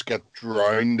Peck just get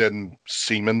drowned in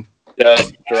semen.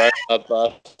 Yes, drown that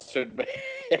bastard.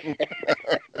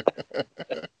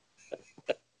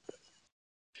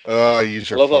 Oh, use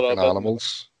your fucking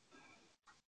animals.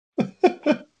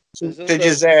 Did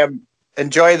you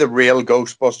enjoy the real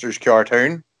Ghostbusters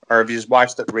cartoon, or have you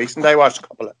watched it recently? I watched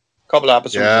a couple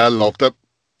episodes. Yeah, I loved it.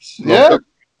 Yeah.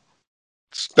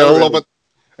 Still love it.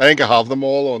 I think I have them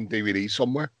all on DVD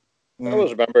somewhere. I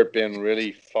always remember it being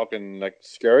really fucking like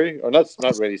scary, or not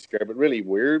really scary, but really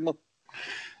weird, man.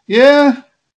 Yeah.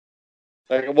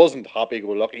 Like it wasn't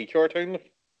happy-go-lucky cartoon.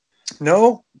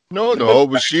 No. It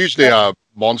was usually a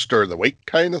monster of the week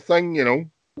kind of thing, you know.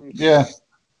 Yeah.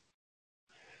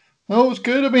 No, it was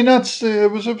good. I mean,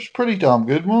 it was pretty damn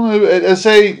good, man.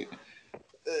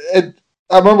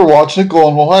 I remember watching it,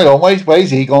 going, "Well, hold on, why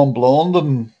is he gone blonde?"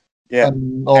 And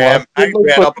all that. I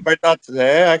read up about that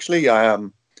today. Actually,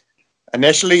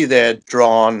 initially they had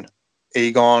drawn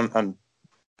Egon and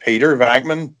Peter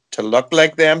Venkman to look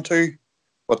like them two,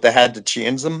 but they had to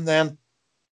change them then.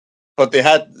 But they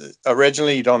had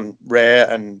originally done Ray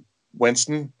and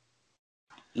Winston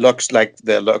looks like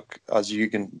they look as you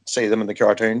can see them in the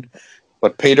cartoon,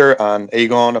 but Peter and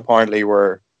Egon apparently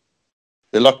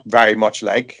they looked very much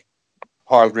like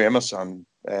Harold Ramis and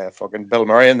fucking Bill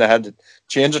Murray, and they had to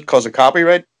change it because of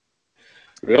copyright.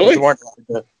 Really?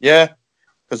 Yeah,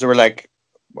 because they were like,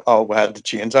 "Oh, we had to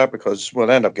change that because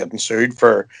we'll end up getting sued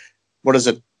for what is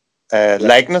it,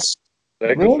 likeness?"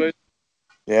 Really?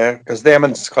 Yeah, because them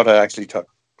and Scott actually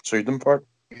sued them for it.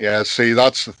 Yeah, see,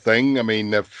 that's the thing. I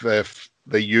mean, if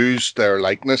they used their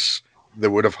likeness, they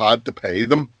would have had to pay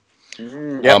them.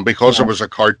 Mm-hmm. Because it was a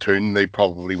cartoon, they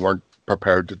probably weren't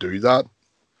prepared to do that.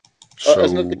 So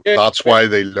that's why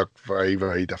they look very,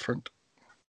 very different.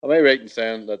 Am I right in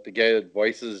saying that the guy that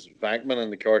voices Venkman in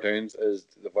the cartoons is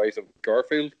the voice of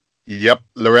Garfield? Yep,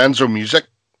 Lorenzo Music.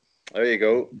 There you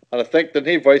go. And I think, didn't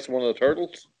he voice one of the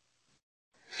turtles?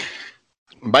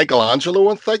 Michelangelo,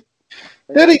 I think.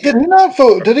 Did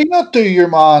he not do your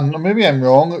man? Maybe I'm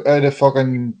wrong. Out of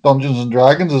fucking Dungeons and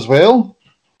Dragons as well.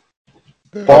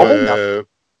 No?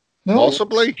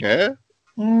 Possibly, yeah.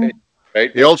 Mm.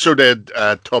 Right. He also did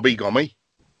Tubby Gummy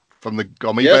from the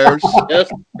Gummy Bears. Yes,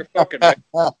 you're fucking right.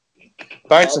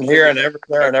 Bouncing here and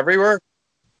there and everywhere.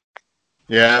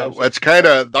 Yeah, it's kind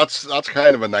of that's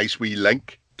kind of a nice wee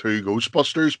link to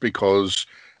Ghostbusters because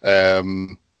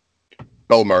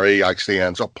Bill Murray actually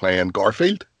ends up playing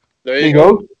Garfield. There you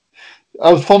go.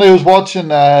 I was watching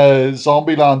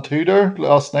Zombieland 2 there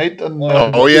last night, and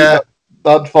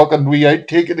that fucking wee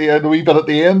outtake at the end, a wee bit at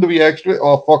the end, a wee extra.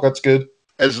 Oh fuck, that's good.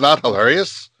 Isn't that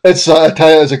hilarious? It's I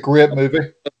tell you, it's a great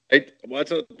movie.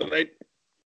 What's it tonight?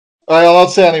 I'll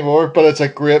not say anymore, but it's a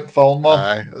great film,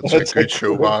 man. It's a good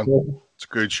show, man. It's a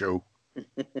good show.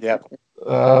 Yeah.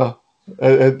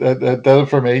 It did it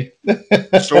for me.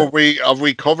 So have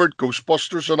we covered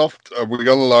Ghostbusters enough? Are we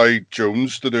gonna allow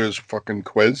Jones to do his fucking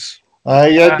quiz?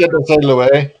 Yeah, get this out of the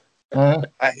way. Out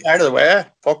of the way.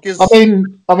 Fuck you.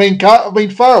 I mean,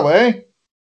 far away.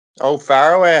 Oh,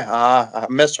 far away. I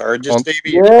misheard you, On-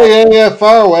 Stevie. Yeah,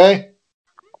 far away.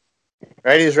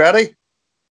 Right, he's ready?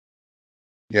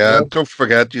 Yeah, Yeah. and don't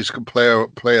forget you can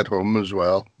play at home as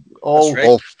well. All right.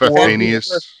 All four. 15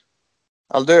 years.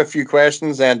 I'll do a few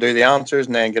questions, then do the answers,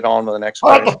 and then get on with the next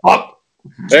What the question. fuck?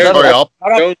 There, Hurry up.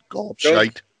 Jones, God, Jones,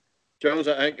 shite. Jones,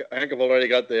 I think I've already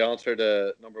got the answer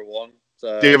to number one.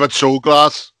 David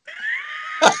Soulglass.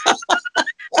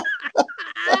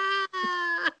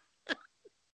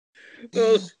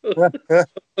 Those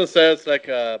says like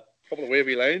a couple of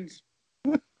wavy lines.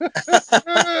 Like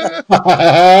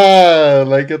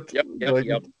it. Yep, yep, Like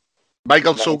yep. it.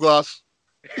 Michael Nice. Soulglass.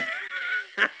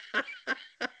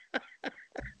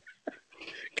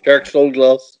 Kirk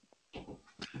Soulglass.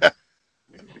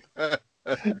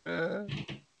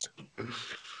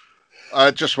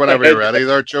 Just whenever you're ready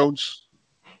there, Jones.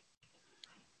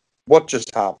 What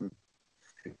just happened?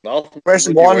 Nothing.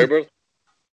 Question Don't you one. worry about it.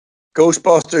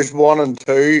 Ghostbusters 1 and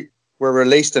 2 were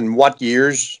released in what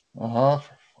years Uh-huh.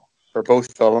 for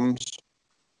both films?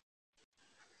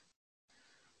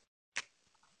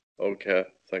 Okay, I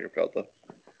think I've got that.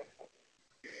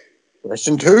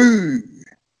 Question 2.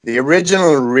 The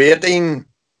original rating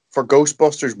for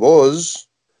Ghostbusters was...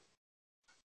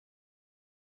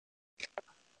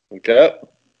 Okay.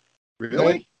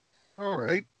 Really? All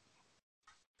right.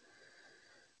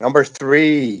 Number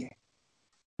 3.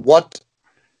 What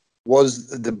was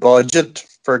the budget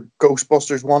for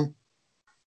Ghostbusters 1?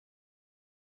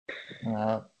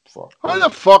 Fuck. How the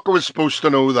fuck are we supposed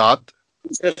to know that?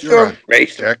 It's You're a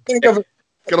racing. dick. Think of it.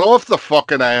 Get off the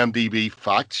fucking IMDb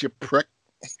facts, you prick.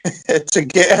 It's a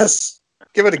guess.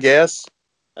 Give it a guess.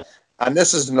 And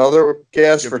this is another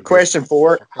guess for question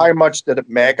 4. How much did it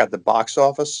make at the box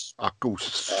office? I go I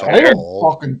suck don't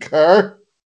all. fucking care.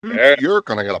 You're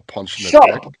gonna get a punch in the Shut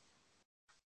dick. up.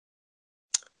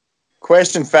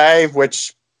 Question 5,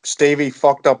 which Stevie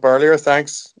fucked up earlier,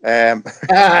 thanks.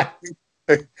 Ah,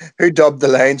 Who dubbed the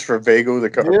lines for Vigo the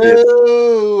Carpet?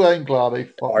 yo, I'm glad I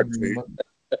Part fucking two. knew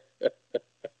it.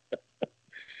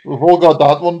 We've all got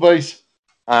that one, boys.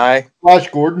 Aye. Flash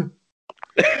Gordon.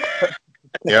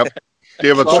 Yep.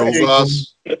 David Sorry.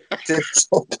 Soulglass.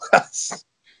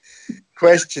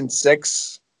 Question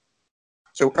 6.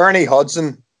 So Ernie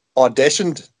Hudson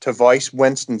auditioned to voice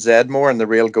Winston Zeedemore in the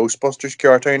real Ghostbusters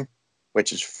cartoon,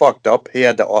 which is fucked up. He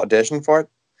had to audition for it.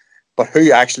 But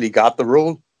who actually got the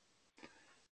role?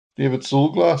 David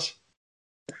Soulglass.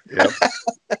 Yep.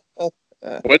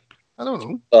 What? I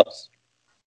don't know. Us.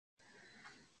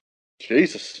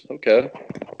 Jesus. Okay.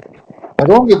 I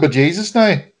don't get bejesus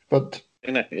now, but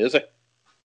Is it?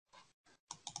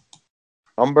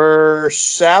 Number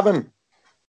 7.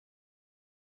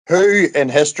 Who in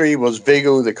history was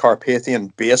Vigo the Carpathian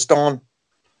based on?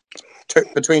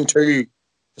 Between two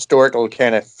historical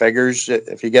kind of figures.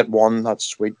 If you get one, that's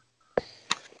sweet.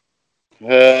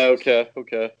 Okay.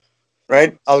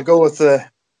 Right, I'll go with the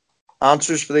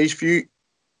answers for these few.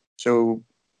 So,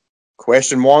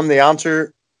 question 1, the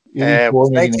answer was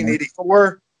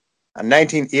 1984 and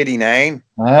 1989.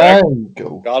 There you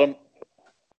go. Got him.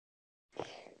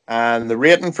 And the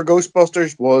rating for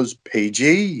Ghostbusters was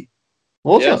PG.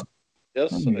 Was Yes. it?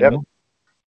 Yes. Yep.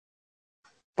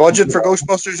 Budget for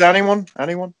Ghostbusters, anyone?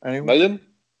 Million?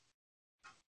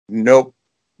 Nope.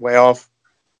 Way off.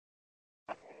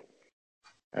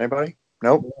 Anybody?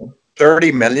 Nope.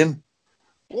 30 million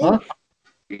Huh?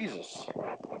 Jesus.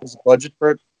 is the budget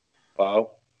for it.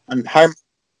 Wow. And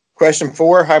question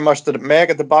 4, how much did it make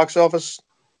at the box office?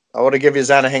 I would have given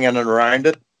you anything in and around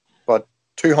it, but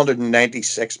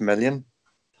 296 million.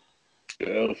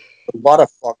 Yeah. What a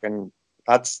fucking...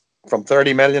 That's from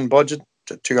 30 million budget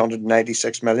to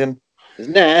 296 million.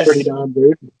 Isn't that? Pretty damn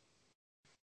good.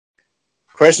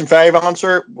 Question 5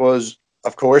 answer was,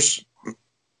 of course,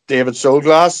 David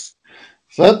Soulglass.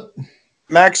 Is that?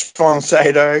 Max von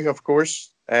Sydow, of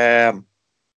course.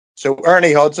 So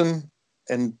Ernie Hudson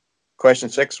in question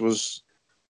 6 was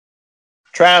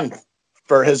trying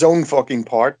for his own fucking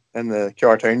part in the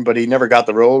cartoon, but he never got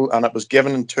the role, and it was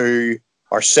given to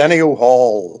Arsenio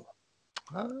Hall.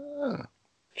 Ah.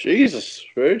 Jesus,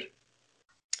 right?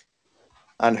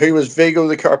 And who was Vigo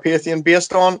the Carpathian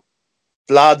based on?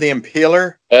 Vlad the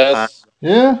Impaler. Yes.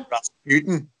 Yeah.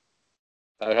 Rasputin.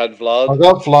 I had I Vlad.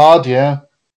 got Vlad, yeah.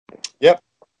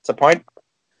 It's a point.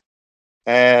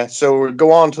 So we'll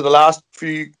go on to the last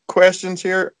few questions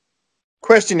here.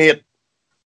 Question 8.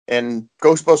 In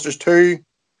Ghostbusters 2,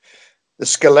 The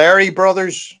Scoleri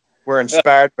brothers were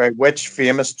inspired by which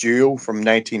famous duo from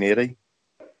 1980?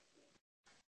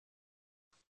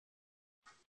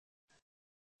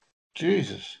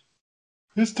 Jesus.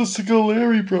 It's the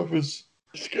Scoleri brothers.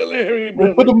 Scoleri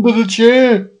Put brother. them to the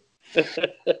chair.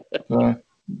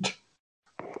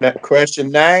 Sorry.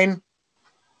 Question 9.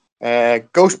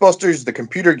 Ghostbusters, the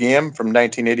computer game from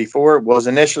 1984, was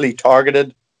initially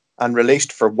targeted and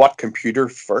released for what computer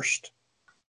first?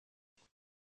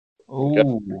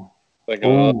 Oh.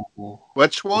 Thinking of Oh.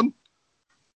 Which one?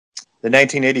 The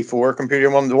 1984 computer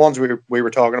one, the ones we were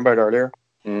talking about earlier.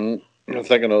 that. I'm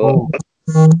thinking of Oh.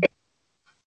 that.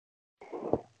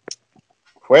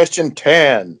 Question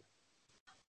 10.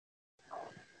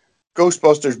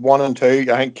 Ghostbusters 1 and 2,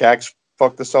 I think Cax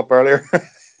fucked this up earlier.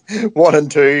 1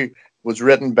 and 2 was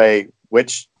written by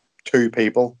which two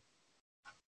people?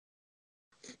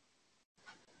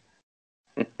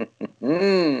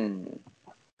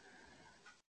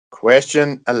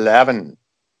 Question 11.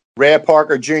 Ray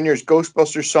Parker Jr.'s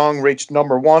Ghostbusters song reached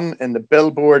number 1 in the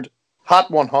Billboard Hot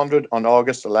 100 on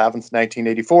August 11th,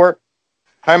 1984.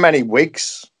 How many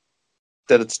weeks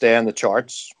did it stay in the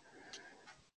charts?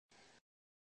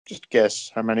 Just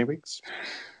guess how many weeks.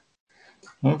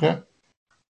 Okay.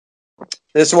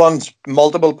 This one's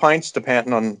multiple points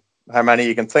depending on how many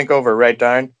you can think of or write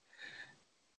down.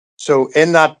 So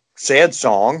in that said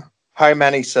song, how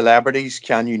many celebrities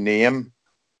can you name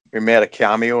who made a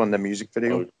cameo in the music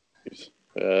video?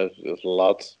 There's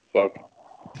lots. Fuck.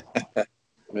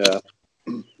 Yeah.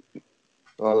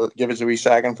 Well, give us a wee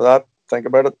second for that. Think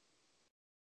about it.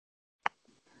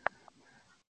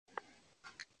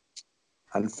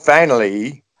 And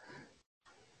finally,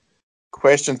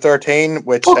 question 13,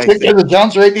 which Fuck, I take think... the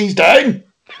chance, write these down.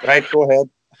 Right, go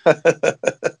ahead.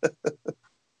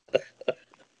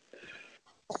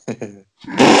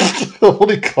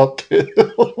 Holy cut.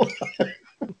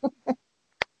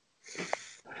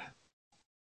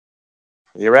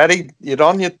 You ready? You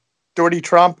done, you dirty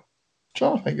tramp?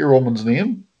 Trying to think your woman's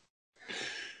name.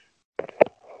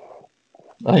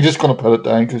 I'm just going to put it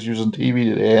down because she was on TV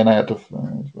today and I had to.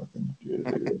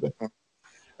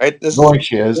 Right, this No, is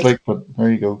she is, like, but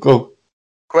there you go. Go.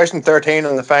 question 13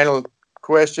 and the final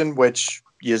question, which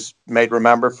you might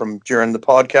remember from during the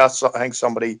podcast. So I think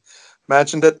somebody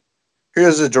mentioned it. Who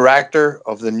is the director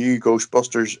of the new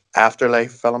Ghostbusters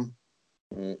Afterlife film?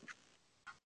 David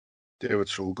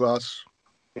Soulglass.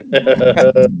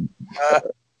 The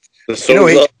You know,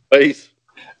 Soulglass face.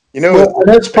 You know, Well, and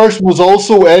this person was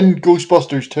also in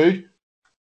Ghostbusters 2.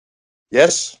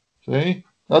 yes. See?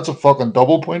 That's a fucking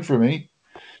double point for me.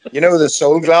 You know, the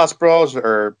Soul Glass bros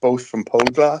are both from Pole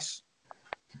Glass.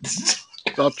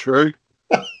 Not true.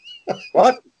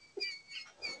 What?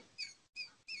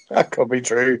 That could be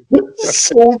true.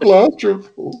 Soul glass or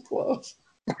full glass.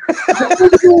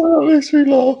 That makes me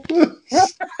laugh.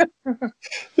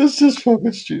 This is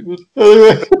fucking stupid.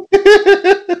 Anyway.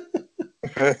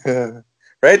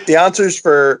 Right, the answers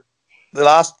for the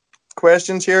last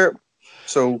questions here.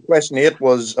 So, question 8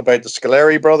 was about the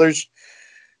Scoleri brothers.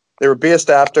 They were based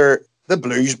after the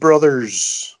Blues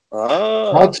Brothers.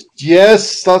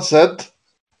 Yes, that's it.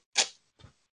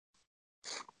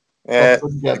 I Uh,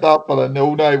 couldn't get that, but I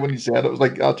know now when you said it, I was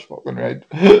like, that's fucking right.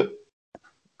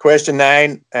 question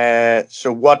 9.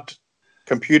 So, what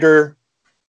computer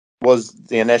was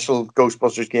the initial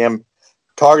Ghostbusters game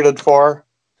targeted for?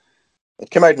 It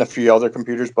came out in a few other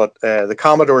computers, but the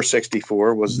Commodore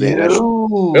 64 was the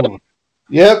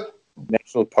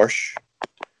initial push.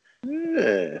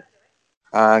 Yeah.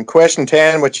 And question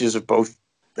 10, which is both,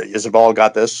 you have all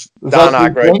got this. Is Dan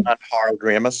that 2 Aykroyd points? and Harold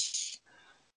Ramis. Is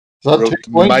that wrote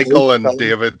 2 points? Michael and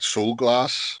David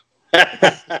Soulglass.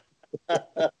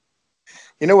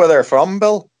 You know where they're from,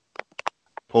 Bill?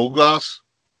 Polglass.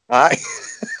 Aye.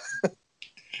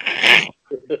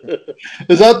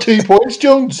 Is that 2 points,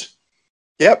 Jones?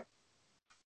 Yep.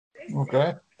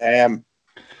 Okay.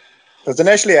 Because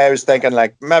initially I was thinking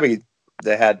like maybe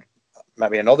they had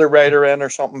maybe another writer in or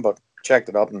something, but checked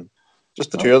it up and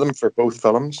just the two of them for both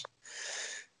films.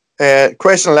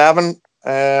 Question 11.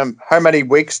 How many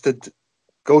weeks did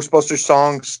Ghostbusters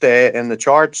songs stay in the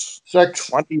charts? 6.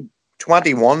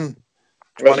 21.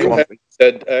 Well, 21 I weeks.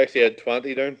 actually had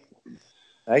 20 down.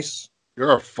 Nice.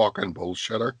 You're a fucking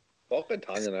bullshitter. Fucking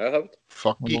Tanya, I have it.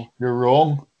 Fuck you. Well, you're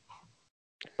wrong.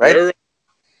 Right. You're-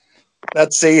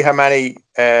 Let's see how many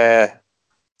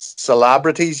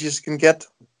celebrities you can get.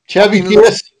 Chevy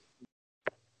Chase.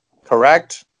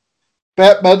 Correct.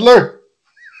 Bette Midler.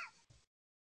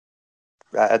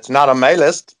 It's not on my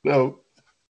list. No.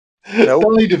 Nope.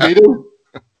 Danny DeVito.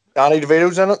 Danny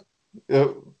DeVito's in it.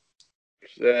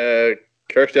 Yeah.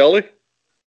 Kirstie Alley.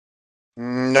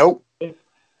 Nope.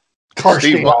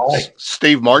 Kirstie Alley.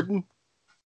 Steve Martin.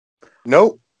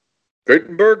 Nope.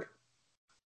 Gutenberg.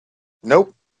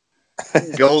 Nope.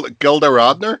 Gilda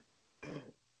Radner.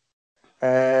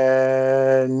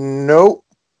 Nope.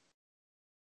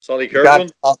 Solly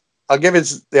Kirkland. I'll give you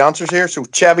the answers here. So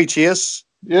Chevy Chase.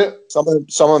 Yeah. Some of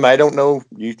them I don't know.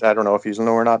 I don't know if you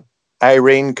know or not.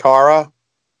 Irene Cara.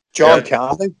 John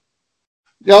Candy.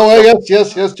 Oh,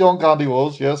 yes. John Candy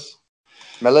was, yes.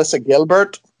 Melissa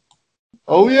Gilbert.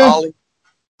 Oh, yeah.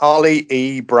 Ollie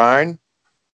E. Brown.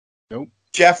 Nope.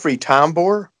 Jeffrey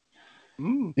Tambor.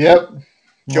 Yep.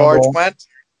 George Wendt.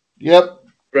 Yep.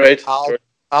 Right.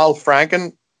 Al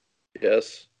Franken.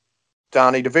 Yes.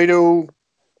 Danny DeVito.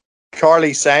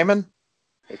 Carly Simon.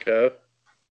 Okay.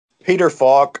 Peter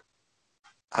Falk.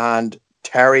 And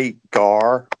Terry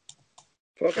Garr.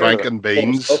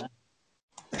 Frankenbeans.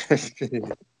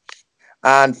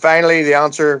 And finally, the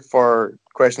answer for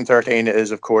question 13 is,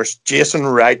 of course, Jason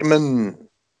Reitman.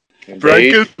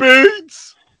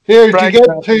 Frankenbeans. Here,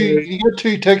 you get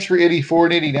two ticks for 84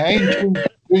 and 89.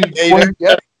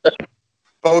 Yep.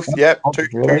 Both, yep.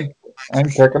 Really? I'm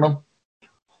picking them.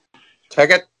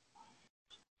 Ticket.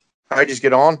 How'd you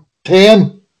get on?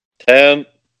 10.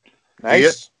 Nice.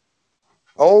 8.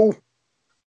 Oh.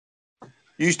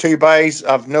 You two guys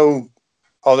have no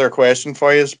other question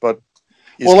for you, but...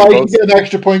 Well, I get an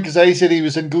extra point because I said he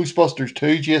was in Ghostbusters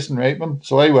 2, Jason Reitman,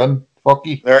 so I win. Fuck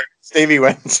you. There, Stevie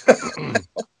wins.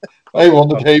 I won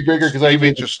the tiebreaker because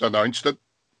Stevie just announced it.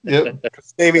 Yep.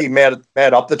 Stevie made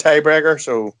up the tiebreaker,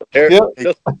 so... Here,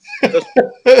 just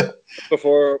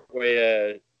before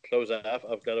we close off,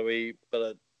 I've got a wee bit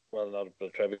of, well, not a bit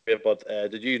of trivia, but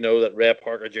did you know that Ray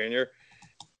Parker Jr.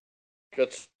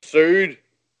 got sued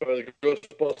for the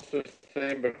Ghostbusters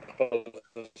thing because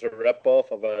it's a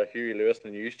rip-off of a Huey Lewis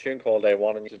and News tune called I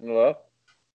Want to Didn't Know That?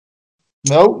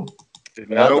 No.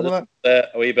 No.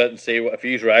 A wee bit and see if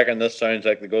you reckon this sounds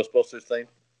like the Ghostbusters thing.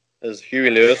 Is Huey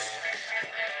Lewis?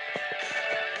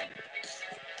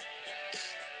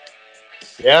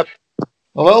 Yep.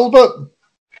 A little bit.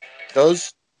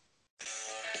 Does.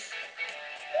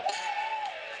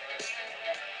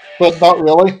 But not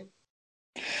really.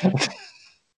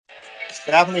 It's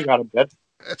definitely got a bit.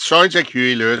 It sounds like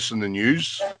Huey Lewis in the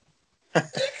News.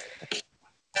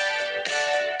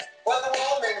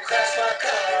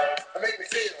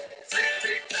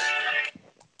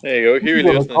 There you go, Huey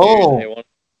Lewis in the News.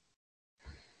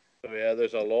 So yeah,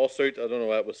 there's a lawsuit. I don't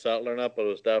know if it was settled or not, but it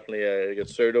was definitely get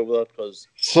sued over that because.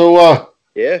 So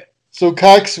yeah. So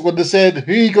Cax, when they said,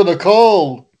 "Who you gonna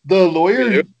call?" The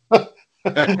lawyer. Who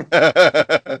are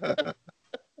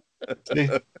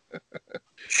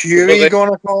you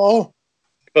gonna call?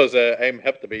 Because I'm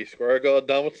hip to be square, god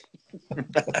damn it.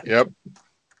 Yep.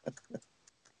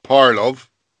 Power Love.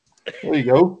 There you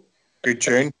go. Good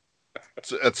tune. It's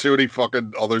the only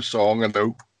fucking other song I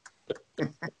know.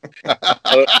 And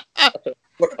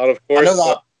of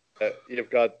course, you've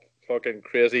got fucking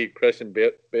crazy Christian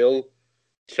Bale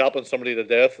chopping somebody to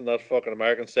death in that fucking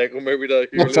American Psycho movie.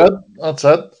 That's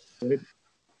it.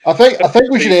 I think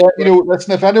we should,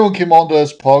 listen, if anyone came onto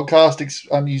this podcast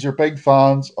and these are big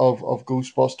fans of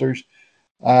Ghostbusters,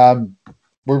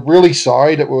 we're really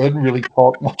sorry that we didn't really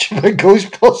talk much about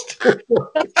Ghostbusters.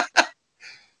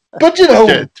 But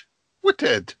we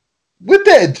did.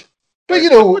 But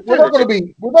we're not going to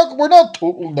be. We're not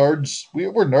total nerds.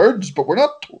 We're nerds, but we're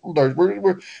not total nerds.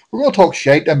 We're going to talk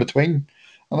shite in between,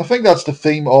 and I think that's the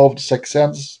theme of the Sixth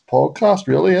Sense podcast,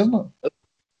 really, isn't it?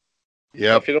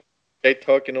 Yeah. If you don't shite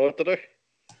talk, you know what to do.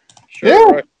 Sure, yeah.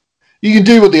 Right. You can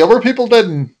do what the other people did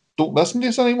and don't listen to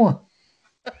us anymore.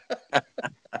 I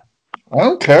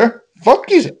don't care.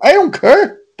 Fuck you. I don't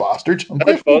care, bastards. I'm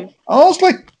grateful. Fun.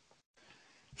 Honestly.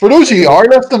 For those of you who are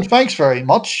listening, thanks very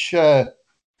much.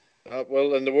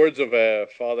 Well, in the words of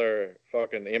Father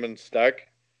fucking Eamon Stack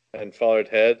and Father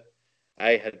Ted,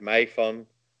 I had my fun,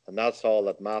 and that's all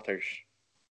that matters.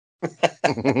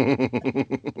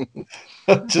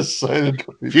 That just sounded.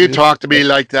 If you talk to me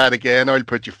like that again, I'll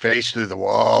put your face through the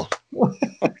wall.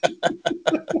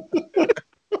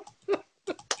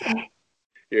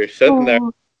 You're sitting there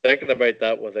thinking about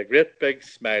that with a great big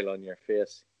smile on your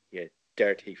face, you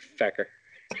dirty fecker.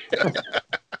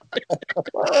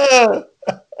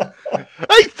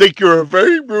 I think you're a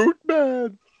very rude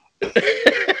man.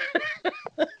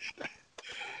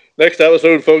 Next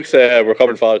episode, folks, we're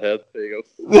covering Father Ted. There you go.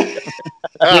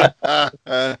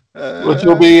 Which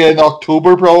will be in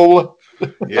October, probably.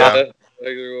 Yeah.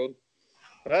 I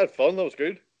had fun. That was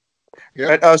good.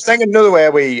 Yeah. I was thinking another way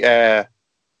we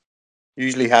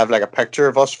usually have like a picture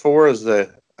of us four as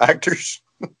the actors.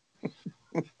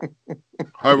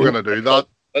 How are we going to do that?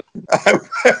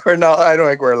 We're not. I don't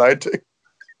think we're allowed to.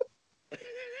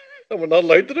 And we're not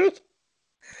allowed to do it?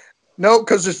 No,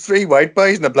 because there's 3 white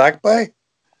boys and a black boy.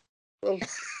 Well,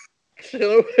 you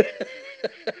know.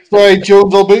 Right,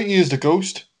 Jones, I'll bet you is the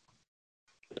ghost.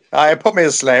 I put me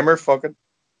as Slimer, fucking.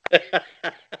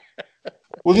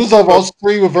 We'll just have us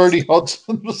 3 with Ernie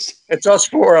Hudson. It's us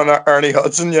 4 on Ernie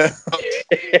Hudson, yeah.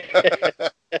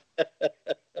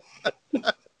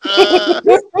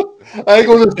 I ain't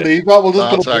going to leave that. We'll just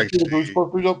put a That's picture of actually-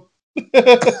 Ghostbusters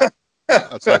up.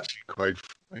 That's actually quite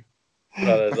funny.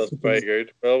 That's very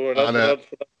good. Well, we're not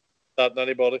that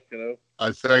anybody, you know.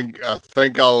 I think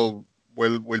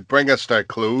we'll bring us to a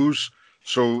close.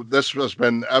 So this has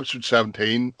been episode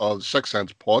 17 of the Sixth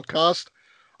Sense podcast.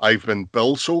 I've been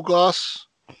Bill Soulglass.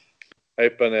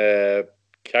 I've been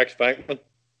Cax Bankman.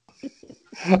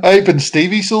 I've been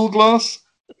Stevie Soulglass.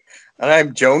 And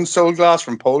I'm Jones Soulglass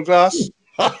from Poleglass.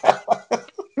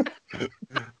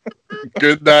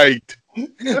 Good night.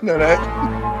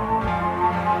 No.